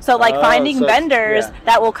boards. So finding vendors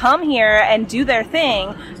that will come here and do their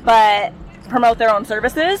thing, but promote their own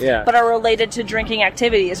services, but are related to drinking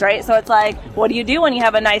activities, right? So it's like, what do you do when you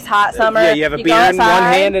have a nice hot summer? Yeah, you have a beer in one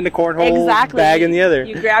hand and a cornhole bag in the other.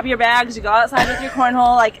 You grab your bags, you go outside with your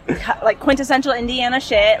cornhole, like quintessential Indiana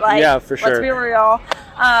shit. Yeah, for sure. Let's be real.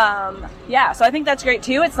 So I think that's great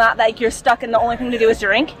too. It's not like you're stuck and the only thing to do is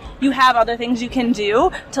drink. You have other things you can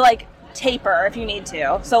do to taper if you need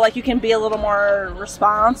to. So you can be a little more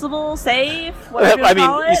responsible, safe, whatever you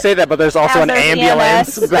call it. You say that, but there's also an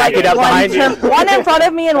ambulance backing up behind you. One in front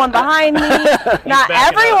of me and one behind me. Not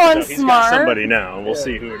everyone's He's smart. Got somebody now, and we'll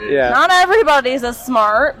see who it is. Yeah. Not everybody's as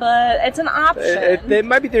smart, but it's an option. It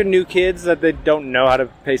might be they're new kids that they don't know how to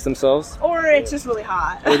pace themselves. Or it's just really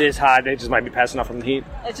hot. It is hot. They just might be passing off from the heat.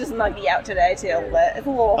 It's just muggy out today, too, but it's a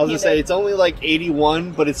little I was going to say, it's only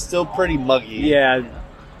 81, but it's still pretty muggy. Yeah.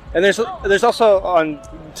 And there's also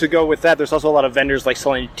to go with that. There's also a lot of vendors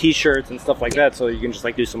selling T-shirts and stuff like that, so you can just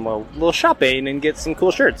do some little shopping and get some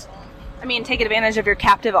cool shirts. I mean, take advantage of your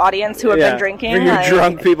captive audience who have been drinking.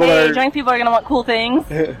 Drunk people drunk people are going to want cool things,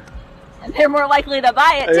 and they're more likely to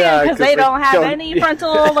buy it too because they don't have any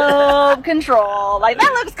frontal lobe control. That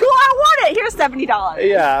looks cool. I want it. Here's $70.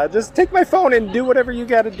 Yeah, just take my phone and do whatever you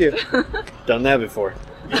got to do. Done that before.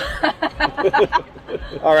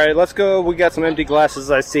 All right, let's go. We got some empty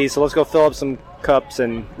glasses, I see, so let's go fill up some cups,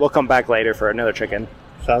 and we'll come back later for another chicken.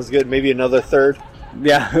 Sounds good. Maybe another third.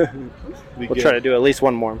 Yeah. We'll try to do at least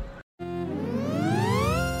one more.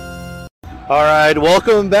 All right,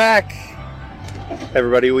 welcome back,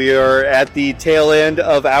 everybody. We are at the tail end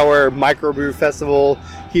of our Microbrew Festival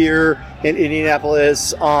here in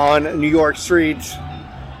Indianapolis on New York Street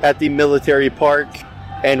at the Military Park,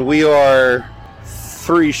 and we are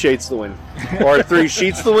 3 shades to win. Or 3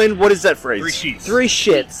 sheets to win? What is that phrase? 3 sheets. 3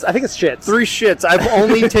 shits. I think it's shits. 3 shits. I've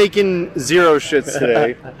only taken 0 shits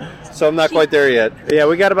today, so I'm not quite there yet. Yeah,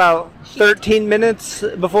 we got about 13 minutes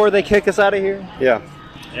before they kick us out of here. Yeah.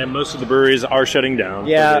 And most of the breweries are shutting down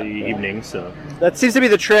Yeah. for the evening, so That seems to be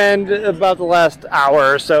the trend about the last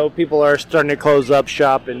hour or so. People are starting to close up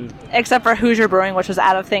shop. And Except for Hoosier Brewing, which was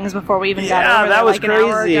out of things before we even got over that there, was like an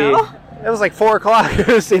hour crazy. ago. It was like 4 o'clock.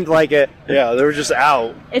 It seemed like it. Yeah, they were just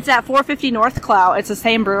out. It's at 450 North Clout. It's the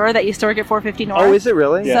same brewer that used to work at 450 North. Oh, is it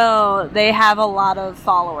really? So they have a lot of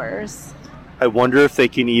followers. I wonder if they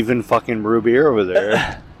can even fucking brew beer over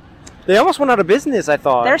there. They almost went out of business, I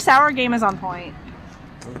thought. Their sour game is on point.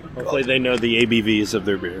 hopefully they know the ABVs of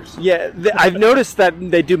their beers. Yeah, I've noticed that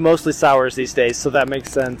they do mostly sours these days, so that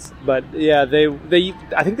makes sense. But yeah, they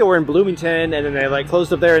I think they were in Bloomington, and then they like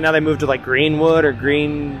closed up there, and now they moved to like Greenwood or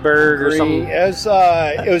Greenburg or something.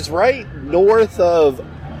 It was right north of.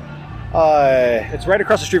 It's right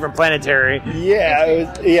across the street from Planetary.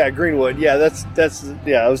 Yeah, Greenwood. Yeah, that's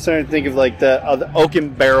yeah. I was trying to think of like the Oak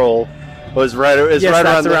and Barrel was right. It's Yes, right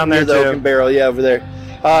that's around there the too. Oak and Barrel. Yeah, over there.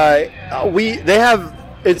 They have.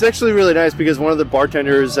 It's actually really nice because one of the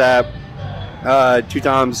bartenders at Two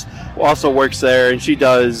Toms also works there, and she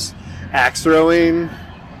does axe throwing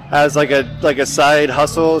as like a side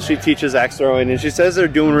hustle. She teaches axe throwing, and she says they're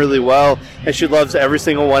doing really well, and she loves every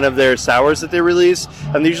single one of their sours that they release,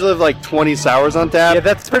 and they usually have like 20 sours on tap. Yeah,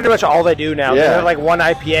 that's pretty much all they do now. Yeah. They have like 1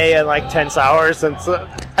 IPA and like 10 sours,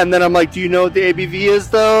 and then I'm like, do you know what the ABV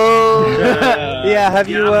is though? Yeah, have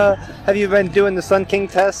you been doing the Sun King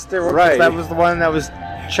test? Or Right. That was the one that was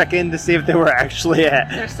checking to see if they were actually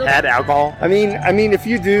had alcohol. I mean, if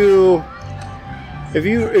you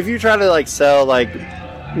try to like sell like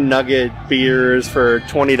nugget beers for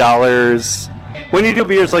 $20, when you do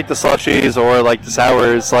beers like the slushies or like the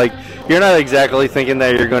sours, like you're not exactly thinking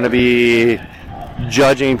that you're going to be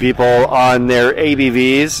judging people on their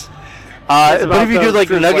ABVs. But if you do like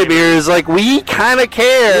the nugget beers, like we kind of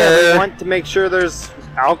care. Yeah, we want to make sure there's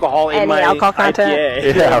alcohol in Any my alcohol content.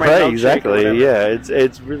 IPA. Yeah, my right, milkshake exactly. or Yeah,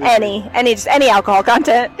 it's really any alcohol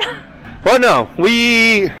content. Well, no,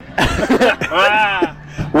 we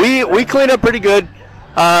cleaned up pretty good.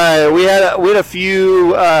 We had a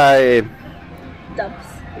few. Dumps.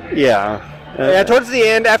 Yeah. Yeah, towards the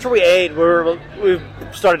end, after we ate, we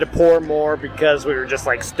started to pour more because we were just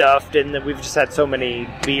like stuffed, and then we've just had so many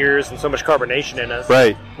beers and so much carbonation in us.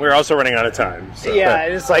 Right. We're also running out of time. So. Yeah,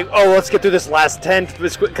 it's like, oh, let's get through this last 10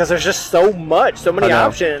 because there's just so many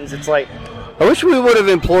options. It's like, I wish we would have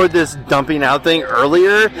employed this dumping out thing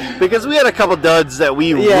earlier because we had a couple duds that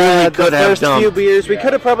we really could have first dumped. few beers we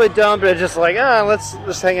could have probably dumped, but just like, let's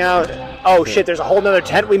just hang out. Oh shit, there's a whole nother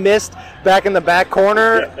tent we missed back in the back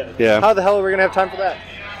corner. Yeah. How the hell are we gonna have time for that?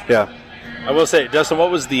 Yeah. I will say, Dustin, what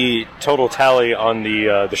was the total tally on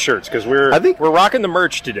the shirts? Because we're rocking the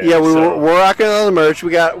merch today. Yeah, we're rocking on the merch.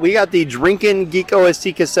 We got the Drinkin' Geek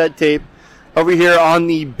OST cassette tape over here on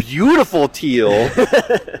the beautiful teal.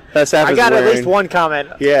 That's I got at least one comment.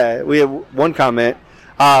 Yeah, we have one comment.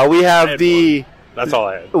 We have the. That's all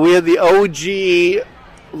I had. We have the OG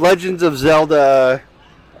Legends of Zelda.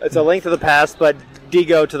 It's a Link to the Past, but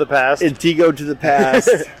Digo to the Past. It's Digo to the Past.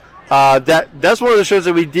 That's one of the shows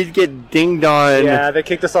that we did get dinged on. Yeah, they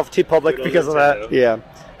kicked us off TeePublic because of that. Yeah.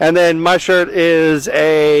 And then my shirt is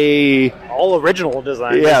all original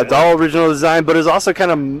design. Yeah, it's all original design, but it's also kind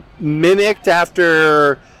of mimicked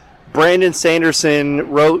after Brandon Sanderson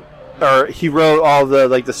wrote all the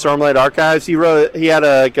like the Stormlight archives. He had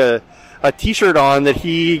a T-shirt on that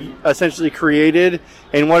he essentially created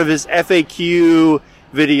in one of his FAQ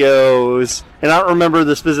videos, and I don't remember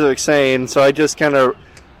the specific saying, so I just kind of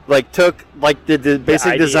like took like the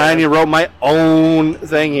basic design and wrote my own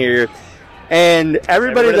thing here. And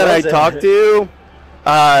everybody that I talked to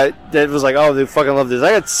that was like, oh, they fucking love this.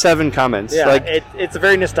 I got 7 comments. Yeah, like, it's a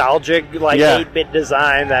very nostalgic, like 8-bit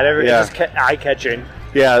design that it's just eye-catching.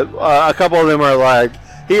 Yeah, a couple of them are like,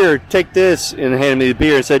 here, take this, and handed me the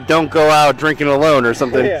beer and said, don't go out drinking alone or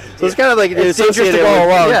something. Yeah. So it's kind of like it's dangerous to go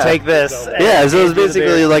alone. Take this. Yeah, so it was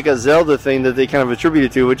basically like a Zelda thing that they kind of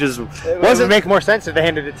attributed to, which is doesn't make more sense if they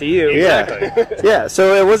handed it to you. Exactly. Yeah,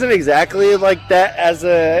 so it wasn't exactly like that as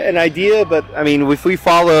an idea, but I mean, if we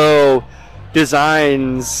follow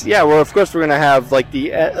designs. Yeah, well, of course we're gonna have like the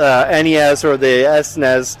NES or the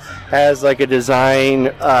SNES has like a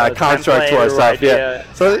design construct to our stuff. Yeah.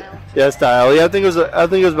 So style. Yeah, I think it was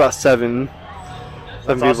about seven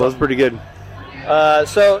people. Awesome. It was pretty good.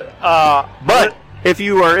 But if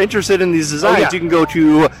you are interested in these designs, you can go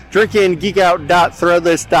to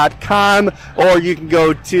drinkingeekout.threadless.com, or you can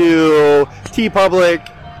go to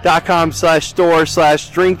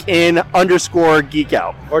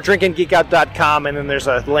tpublic.com/store/drinkin_geekout. Or drinkingeekout.com, and then there's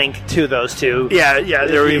a link to those two. Yeah,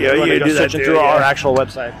 there we go. You do that through our actual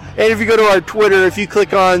website. And if you go to our Twitter, if you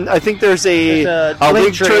click on, I think there's a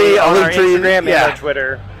link tree on our Instagram and our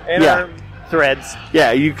Twitter and our threads.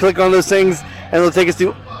 Yeah, you click on those things, and it'll take us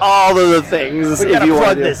to all of the things. We gotta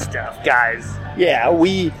plug this stuff, guys. Yeah,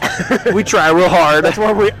 we try real hard. That's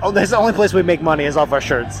the only place we make money is off our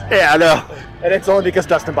shirts. Yeah, I know. And it's only because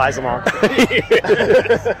Dustin buys them all.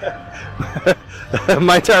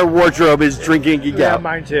 My entire wardrobe is Drinking Geek Out. Yeah,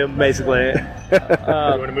 mine too, basically. You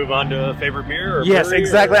want to move on to a favorite beer? Or yes,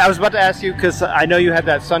 exactly. I was about to ask you because I know you had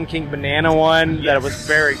that Sun King Banana one that was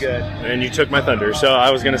very good. And you took my thunder. So I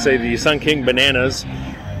was going to say the Sun King Bananas,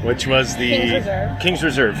 which was the King's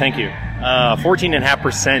Reserve. Thank you.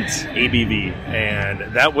 14.5% ABV,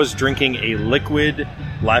 and that was drinking a liquid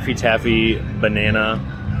Laffy Taffy banana.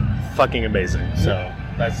 Fucking amazing. So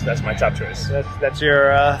that's my top choice. That's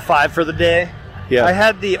your 5 for the day. Yeah. I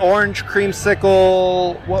had the orange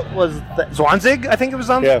creamsicle. What was that? Zwanzig? I think it was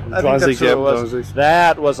on. Yeah, Zwanzig.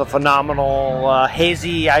 That was a phenomenal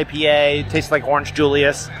hazy IPA. Tastes like Orange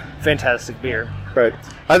Julius. Fantastic beer. Right.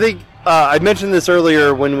 I think I mentioned this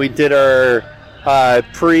earlier when we did our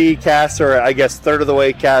pre-cast, or I guess third of the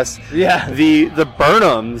way cast. Yeah. The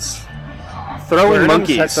Burnhams Throwing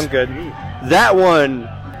Monkeys had some good. That one,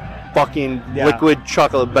 fucking liquid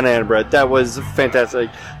chocolate banana bread. That was fantastic.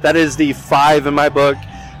 That is the 5 in my book,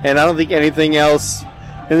 and I don't think anything else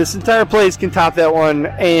in this entire place can top that one.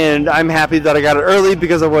 And I'm happy that I got it early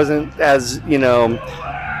because I wasn't as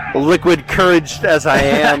liquid couraged as I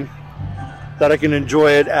am. That I can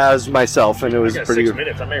enjoy it as myself, and it was pretty 6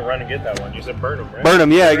 minutes. I may run and get that one. You said Burnham, right?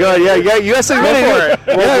 Burnham, yeah, go ahead. Yeah, you got 6 minutes for it.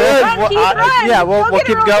 We'll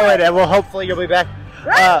keep going, and we'll hopefully you'll be back.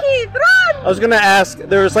 Run, Keith, run! I was gonna ask.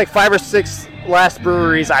 There was like 5 or 6 last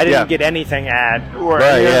breweries I didn't get anything at. Were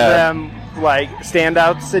any of them like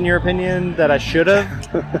standouts in your opinion that I should have?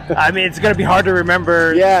 I mean, it's gonna be hard to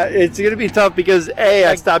remember. Yeah, it's gonna be tough because A,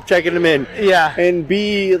 I stopped checking them in. Yeah, and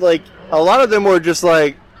B, like a lot of them were just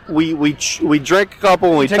like. We drank a couple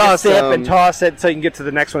and we tossed a sip them. And toss it so you can get to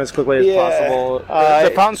the next one as quickly as possible.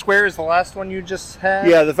 The Fountain Square is the last one you just had?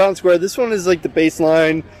 Yeah, the Fountain Square. This one is like the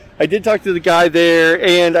baseline. I did talk to the guy there,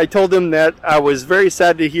 and I told him that I was very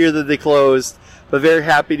sad to hear that they closed, but very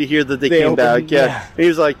happy to hear that they came back. Yeah. And he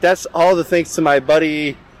was like, that's all the thanks to my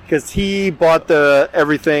buddy, because he bought the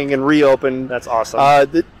everything and reopened. That's awesome. I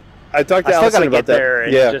talked to Allison about that. There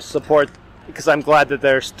and just support. Because I'm glad that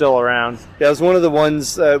they're still around. Yeah, it was one of the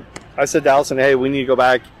ones I said to Allison, hey, we need to go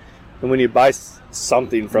back and we need to buy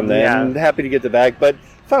something from them. Yeah. I'm happy to get the bag, but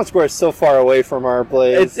Fountain Square is so far away from our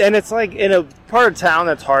place. It's like in a part of town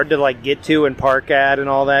that's hard to like get to and park at and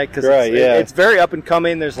all that. Because it's very up and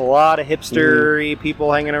coming. There's a lot of hipster-y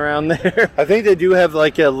people hanging around there. I think they do have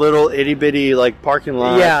like a little itty-bitty like parking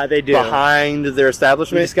lot. Yeah, they do. Behind their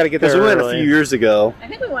establishment. You just got to get there early. We went a few years ago. I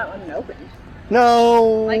think we went when it opened.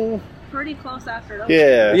 No. Like, pretty close after it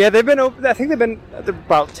opened. Yeah, they've been open. I think they've been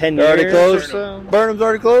about 10 years. Already closed. So. Burnham's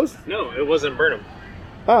already closed. No, it wasn't Burnham.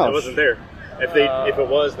 Oh, it wasn't there. If it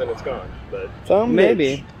was, then it's gone. But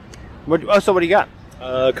maybe. So what do you got?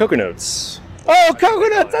 Coconuts. Oh,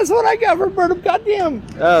 coconuts! That's what I got from Burnham.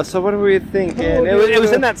 Goddamn. So what were we thinking? It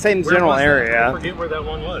was in that same general area. I forget where that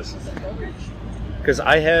one was. Because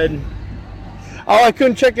I had. Oh, I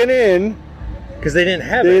couldn't check it in. Because they didn't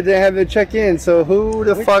have it. They didn't have it check in, so who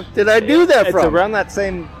the fuck did I do that from? It's around that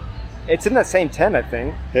same... It's in that same tent, I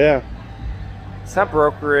think. Yeah. It's not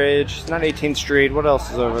Brokerage. It's not 18th Street. What else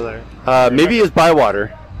is over there? Maybe it's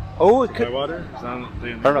Bywater. Oh, it could... Bywater? I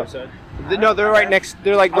don't know. No, they're right next...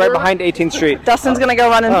 They're like right behind 18th Street. Dustin's going to go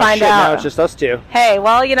run and find out. Now it's just us two. Hey,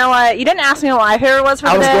 well, you know what? You didn't ask me what my favorite was for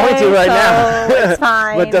the day. I was going to right now. It's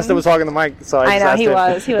fine. But Dustin was hogging the mic, so I know, he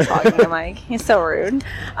was. He was hogging the mic. He's so rude.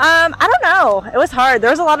 I don't know. It was hard.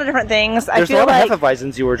 There was a lot of different things. There's a lot of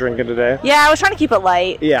Hefeweizens you were drinking today. Yeah, I was trying to keep it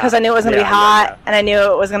light. Because I knew it was going to be hot, and I knew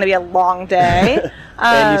it was going to be a long day.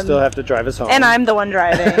 And you still have to drive us home. And I'm the one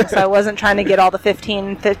driving, so I wasn't trying to get all the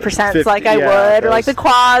 15% like I would, or like the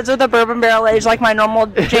quads or the bourbon barrel age, like my normal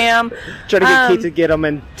jam. Trying to get Keith to get them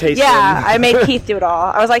and taste them. Yeah, I made Keith do it all.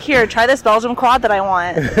 I was like, here, try this Belgian quad that I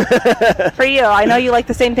want for you. I know you like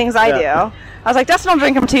the same things I do. I was like, Dustin will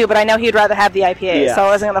drink them too, but I know he'd rather have the IPAs, Yeah. so I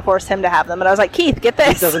wasn't going to force him to have them. But I was like, Keith, get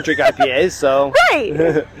this. He doesn't drink IPAs, so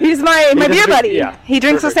Right. He's my beer drink- buddy. yeah. He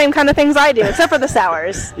drinks Perfect. the same kind of things I do, except for the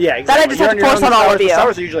sours. yeah, exactly. That I just You're have to your force own on all sours. of The you.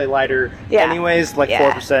 sours are usually lighter, Yeah. anyways, like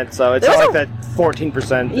Yeah. 4%. So it's There not was like that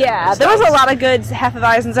 14%. Yeah, there was a lot of good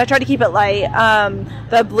Hefeweizens. I tried to keep it light.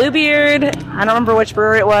 The Bluebeard, I don't remember which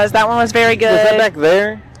brewery it was. That one was very good. Was that back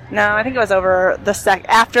there? No, I think it was over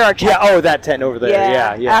after our check. Yeah. Oh, that tent over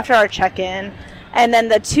there. Yeah. After our check-in, and then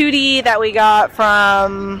the 2D that we got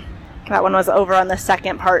from that one was over on the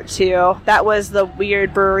second part too. That was the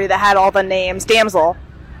weird brewery that had all the names. Damsel.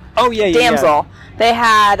 Oh yeah. Damsel. They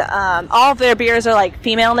had all of their beers are like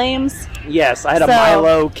female names. Yes, I had a So-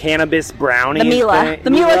 Milo cannabis brownie. The Mila. thing.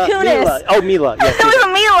 The Mila Kunis. Oh, Mila. Yes, It was a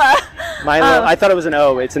Mila. Milo. I thought it was an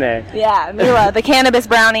O. It's an A. Yeah, Mila, the cannabis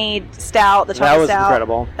brownie stout, the chocolate That was stout.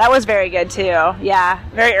 incredible. That was very good too. Yeah,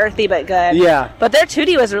 very earthy but good. Yeah. But their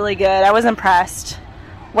 2D was really good. I was impressed.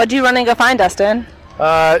 What'd you run and go find, Dustin?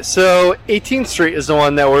 So 18th Street is the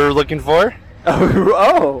one that we're looking for.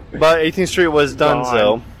 Oh. But 18th Street was done, Gone.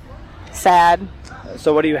 so. Sad.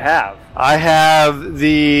 So what do you have? I have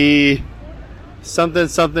the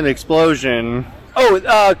something explosion. Oh,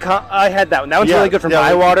 I had that one. That one's really good from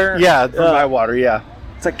Bywater. Yeah, from Bywater, yeah.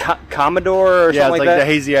 It's like Commodore or Yeah, something it's like like that. the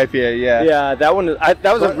hazy IPA, yeah. Yeah, that one. That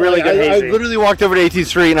was a really good I hazy. literally walked over to 18th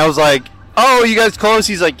Street and I was like, oh, you guys close?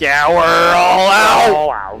 He's like, yeah, we're all out.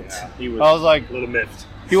 All out. Yeah, he was I was like, a little miffed.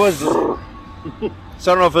 he was.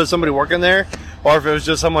 So I don't know if it was somebody working there or if it was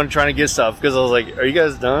just someone trying to get stuff because I was like, are you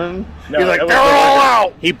guys done? No, He's like, that was- they're all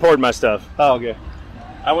out. He poured my stuff. Oh, okay.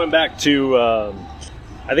 I went back to, I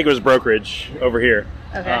think it was Brokerage over here.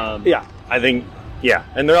 Okay. Yeah. I think, yeah.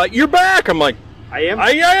 And they're like, you're back. I'm like, I am. I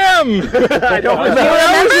am. I don't I was remember. like,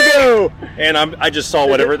 hours ago. And I just saw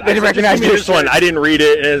whatever. They didn't I said, recognize "Just give me your this one. shirt." I didn't read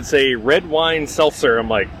it, and it's a red wine seltzer. I'm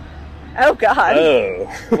like, Oh God. oh,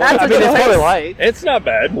 That's I a mean, it's choice. probably light. it's not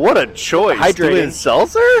bad. What a choice. Hydrating. Doing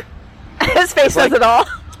seltzer? His face says it all.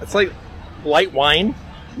 It's like light wine.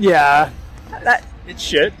 Yeah. It's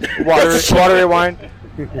shit. Watery wine.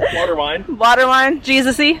 Water wine. Water wine,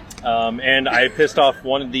 Jesus-y. And I pissed off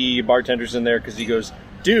one of the bartenders in there because he goes,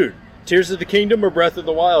 dude, Tears of the Kingdom or Breath of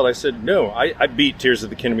the Wild? I said, no, I beat Tears of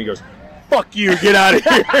the Kingdom. He goes, fuck you, get out of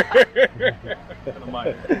here. I'm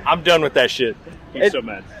like, I'm done with that shit. He's so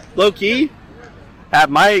mad. Low key, at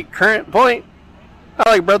my current point, I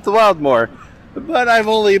like Breath of the Wild more. But I've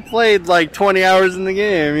only played like 20 hours in the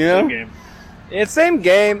game, you know? Game. It's same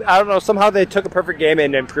game. I don't know. Somehow they took a perfect game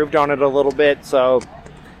and improved on it a little bit. So,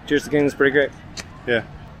 Tears of the Kingdom is pretty great. Yeah.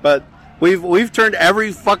 But we've turned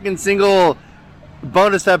every fucking single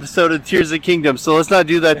bonus episode of Tears of the Kingdom, so let's not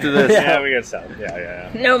do that to this. Yeah, we got stop. Yeah.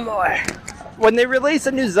 No more. When they release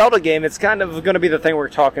a new Zelda game, it's kind of going to be the thing we're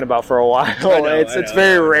talking about for a while. It's I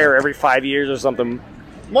very know. rare, every 5 years or something.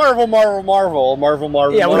 Marvel.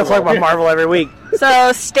 Yeah, we're going to talk about Marvel every week. So,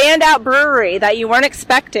 standout brewery that you weren't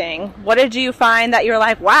expecting. What did you find that you were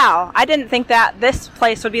like, wow, I didn't think that this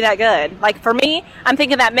place would be that good? Like, for me, I'm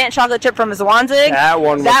thinking that mint chocolate chip from Zwanzig. That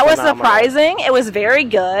one was That was phenomenal. surprising. It was very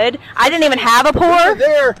good. I didn't even have a pour.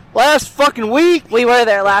 There last fucking week. We were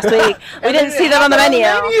there last week. We didn't see that on the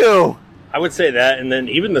menu. I would say that, and then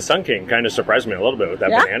even the Sun King kind of surprised me a little bit with that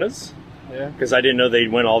Yeah? bananas. Yeah. Because I didn't know they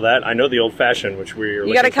went all that. I know the old fashioned, which we're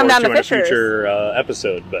You gotta looking come down forward to in a Fisher's. future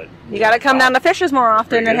episode, but You got to come down to Fisher's more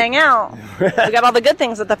often Pretty and good. hang out. We got all the good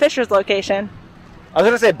things at the Fisher's location. I was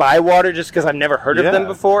going to say Bywater just because I've never heard of them Yeah.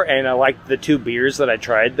 before, and I liked the 2 beers that I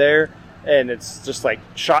tried there. And it's just like,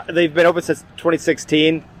 they've been open since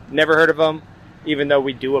 2016. Never heard of them, even though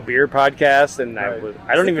we do a beer podcast. And I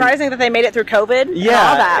don't even. Surprising that they made it through COVID. and Yeah,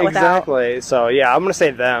 all that exactly. So, yeah, I'm going to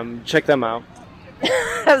say them. Check them out.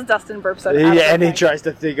 As Dustin burps out. Yeah, and he tries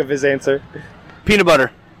to think of his answer. Peanut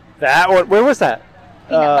butter. That one, where was that?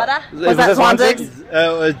 Peanut butter? Was that Swanzig's?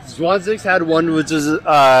 Swanzig's? Swanzig's had one which is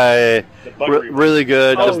buttery one. really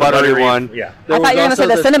good, Oh, the buttery one. Yeah. There I thought you were was gonna say also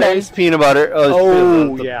the cinnamon. space peanut butter.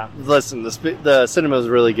 Oh, yeah. Listen, the cinnamon was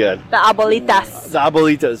really good. The abuelitas. The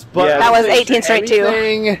abuelitas, but Yeah. That was 18th Street too.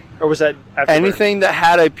 anything, Or was that afterwards? anything that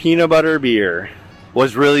had a peanut butter beer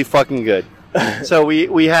was really fucking good. So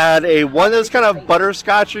we had a one that was kind of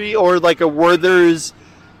butterscotchy or like a Werther's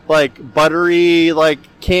like buttery like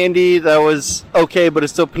candy that was okay, but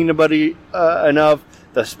it's still peanut buttery enough.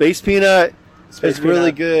 The space peanut is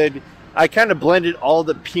really good. I kind of blended all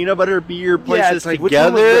the peanut butter beer places it's like, which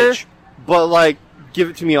one was together, which? but like give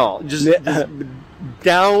it to me all. Just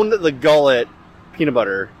down the gullet peanut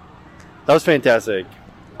butter. That was fantastic.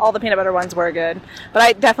 All the peanut butter ones were good. But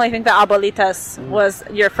I definitely think the abuelitas was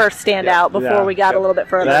your first standout before Yeah. we got a little bit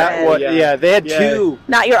further That in. one, yeah, they had Yeah. 2.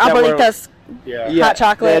 Not your that were- abuelitas hot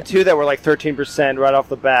chocolate. They had two that were like 13% right off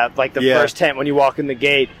the bat. Like the first tent when you walk in the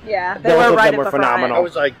gate. Yeah, they were right at the phenomenal. I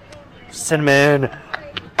was like, cinnamon.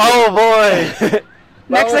 Oh boy.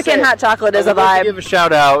 Mexican hot chocolate is a vibe. Give a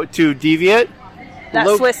shout out to Deviant.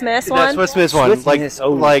 That Swiss Miss one. That Swiss Miss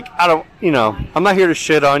one. Like I don't, I'm not here to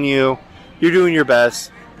shit on you. You're doing your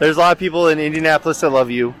best. There's a lot of people in Indianapolis that love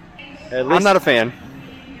you. I'm not a fan.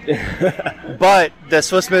 But the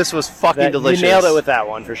Swiss Miss was fucking delicious. You nailed it with that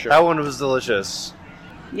one for sure. That one was delicious.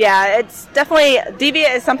 Yeah, it's definitely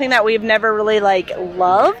Deviant is something that we've never really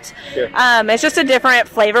loved. Yeah. It's just a different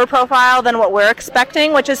flavor profile than what we're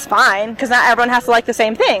expecting, which is fine because not everyone has to like the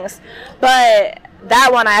same things. But that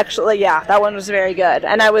one that one was very good,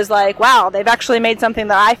 and I was like, wow, they've actually made something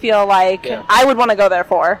that I feel like I would want to go there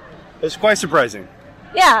for. It's quite surprising.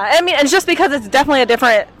 Yeah, I mean, it's just because it's definitely a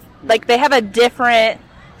different, they have a different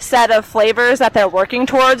set of flavors that they're working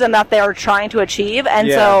towards and that they're trying to achieve,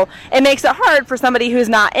 and so it makes it hard for somebody who's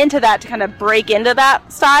not into that to kind of break into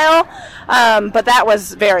that style, but that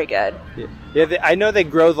was very good. I know they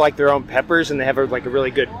grow their own peppers, and they have a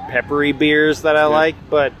really good peppery beers that I like,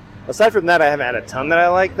 but aside from that I haven't had a ton that I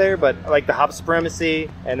like there, but the Hop Supremacy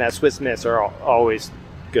and that Swiss Miss are always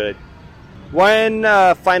good. One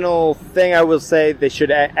final thing I will say, they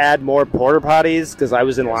should add more porta potties, because I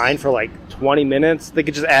was in line for 20 minutes. They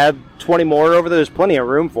could just add 20 more over there. There's plenty of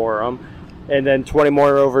room for them. And then 20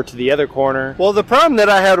 more over to the other corner. Well, the problem that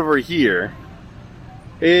I had over here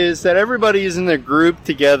is that everybody is in their group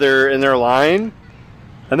together in their line,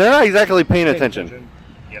 and they're not exactly paying attention.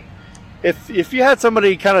 Yep. If you had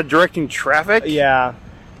somebody kind of directing traffic, I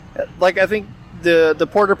think the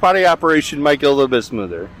porta potty operation might get a little bit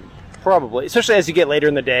smoother. Probably, especially as you get later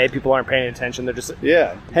in the day, people aren't paying attention. They're just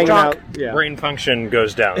hanging out. Yeah. Brain function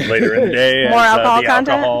goes down later in the day. More as, alcohol the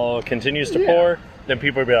content? alcohol continues to pour. Then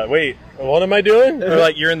people will be like, "Wait, what am I doing?" They're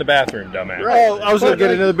like, "You're in the bathroom, dumbass." Right. Oh, I was going to get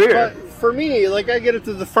another beer. But for me, I get it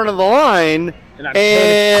to the front of the line,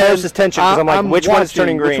 and closest tension because I'm like, which one's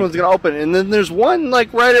turning green? Which one's going to open? And then there's one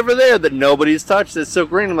right over there that nobody's touched. That's so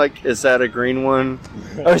green. I'm like, is that a green one?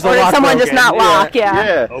 Or did someone just not lock?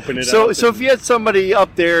 Yeah. Open it up. So if you had somebody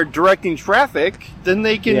up there directing traffic, then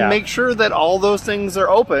they can make sure that all those things are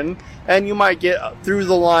open, and you might get through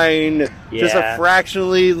the line just a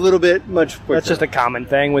fractionally little bit much quicker. That's just a common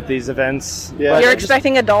thing with these events. Yeah. You're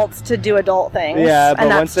expecting adults to do adult things. Yeah, but and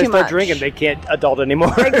once they start much. drinking, they can't adult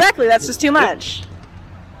anymore. Exactly, that's just too much.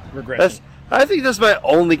 I think that's my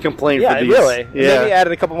only complaint for these. Really. Yeah. Maybe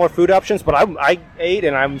added a couple more food options, but I ate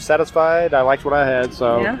and I'm satisfied. I liked what I had.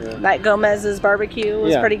 So that Gomez's barbecue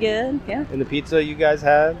was pretty good. Yeah. And the pizza you guys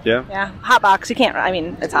had. Yeah. Hot box. You can't. I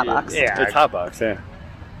mean, it's hot box. Yeah, it's hot box. Yeah.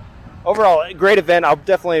 Overall, a great event. I'll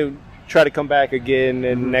definitely try to come back again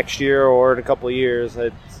in next year or in a couple of years.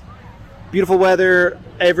 It's beautiful weather.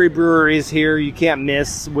 Every brewery is here. You can't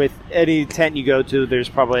miss. With any tent you go to, there's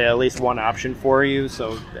probably at least one option for you.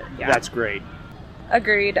 So that's great.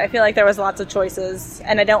 Agreed. I feel like there was lots of choices,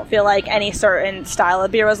 and I don't feel like any certain style of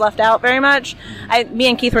beer was left out very much. Me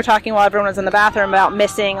and Keith were talking while everyone was in the bathroom about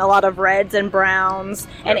missing a lot of reds and browns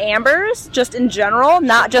and ambers, just in general,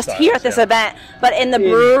 not just here at this event, but in the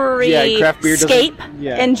brewery scape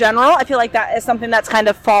in general. I feel like that is something that's kind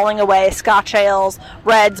of falling away. Scotch ales,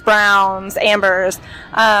 reds, browns, ambers.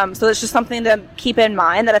 So it's just something to keep in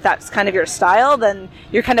mind, that if that's kind of your style, then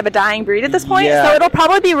you're kind of a dying breed at this point. So it'll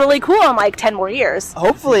probably be really cool in 10 more years.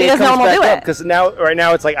 Hopefully it comes back up, because right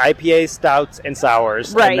now it's IPA, stouts, and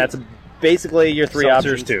sours, and that's basically your three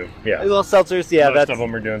options too. Yeah, well, seltzers. Most of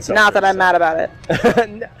them are doing seltzers. Not that I'm mad about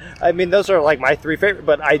it. I mean, those are my three favorite,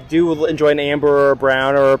 but I do enjoy an amber or a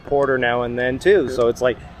brown or a porter now and then too. So it's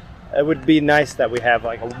it would be nice that we have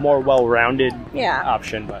a more well-rounded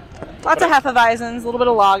option. But lots of Hefeweizens, a little bit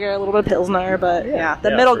of lager, a little bit of Pilsner, but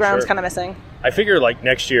the middle ground's kind of missing. I figure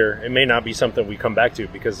next year it may not be something we come back to,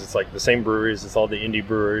 because it's the same breweries, it's all the indie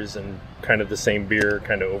brewers and kind of the same beer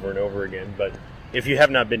kind of over and over again. But if you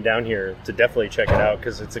have not been down here, to definitely check it out,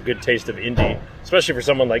 because it's a good taste of indie, especially for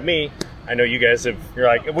someone like me. I know you guys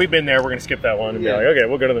you're we've been there, we're going to skip that one and be okay,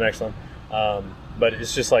 we'll go to the next one. But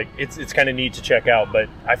it's just it's kind of neat to check out, but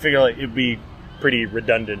I figure it'd be pretty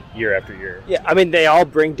redundant year after year. Yeah, I mean, they all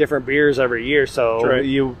bring different beers every year, so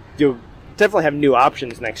you'll definitely have new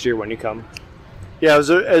options next year when you come. Yeah, it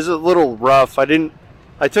was a little rough. I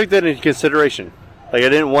took that into consideration. I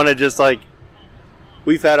didn't want to just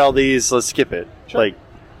we've had all these, let's skip it. Sure.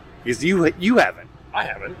 Because you haven't. I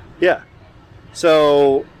haven't. Yeah.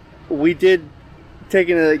 So we did take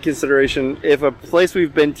into consideration, if a place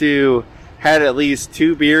we've been to had at least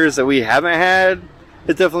two beers that we haven't had,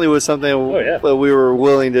 it definitely was something that we were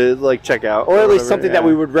willing to like check out, or at least something that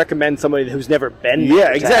we would recommend somebody who's never been there.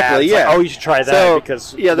 Yeah, exactly. Yeah, like, oh, you should try that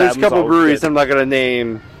because there's a couple breweries I'm not going to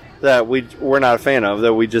name that we're not a fan of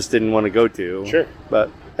that we just didn't want to go to. Sure,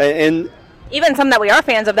 but and even some that we are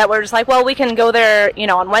fans of that we're just like, well, we can go there,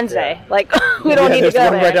 on Wednesday. Yeah. Like we don't need to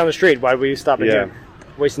go there. Right down the street. Why would we stop at here?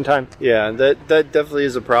 Wasting time. Yeah, that definitely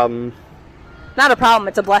is a problem. Not a problem.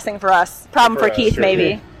 It's a blessing for us. Problem for Keith, sure.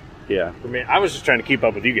 Maybe. Yeah. I mean, I was just trying to keep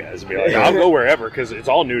up with you guys and be like, I'll go wherever because it's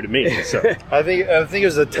all new to me. So I think it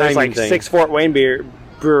was a timing thing. 6 Fort Wayne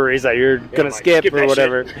breweries that you're gonna skip or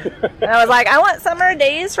whatever. And I was like, I want Summer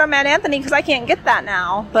Days from Mad Anthony because I can't get that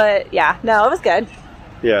now. But yeah, no, it was good.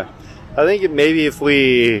 Yeah, I think maybe if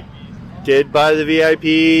we did buy the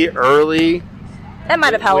VIP early, that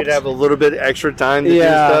might have helped. We'd have a little bit extra time to do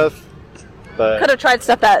stuff. But could have tried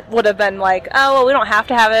stuff that would have been like, oh, well, we don't have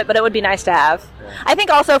to have it, but it would be nice to have. Yeah. I think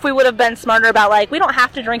also if we would have been smarter about like, we don't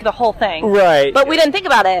have to drink the whole thing. Right. But we didn't think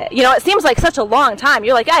about it. It seems like such a long time.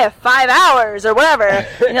 You're like, I have 5 hours or whatever. And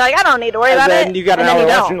you're like, I don't need to worry about it. And then you got an hour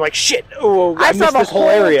left and you're like, shit, I saw missed this whole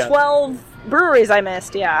area. 12 breweries I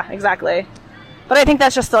missed. Yeah, exactly. But I think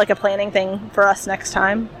that's just like a planning thing for us next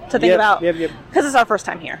time to think about. Yep. Because it's our first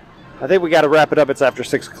time here. I think we got to wrap it up. It's after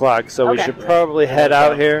 6 o'clock, so we should probably head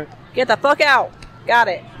out here. Get the fuck out. Got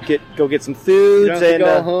it. Go get some food. You have to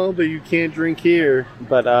go home, but you can't drink here.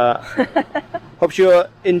 But hope you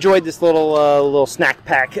enjoyed this little snack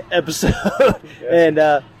pack episode. And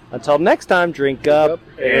until next time, drink up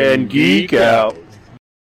and geek out.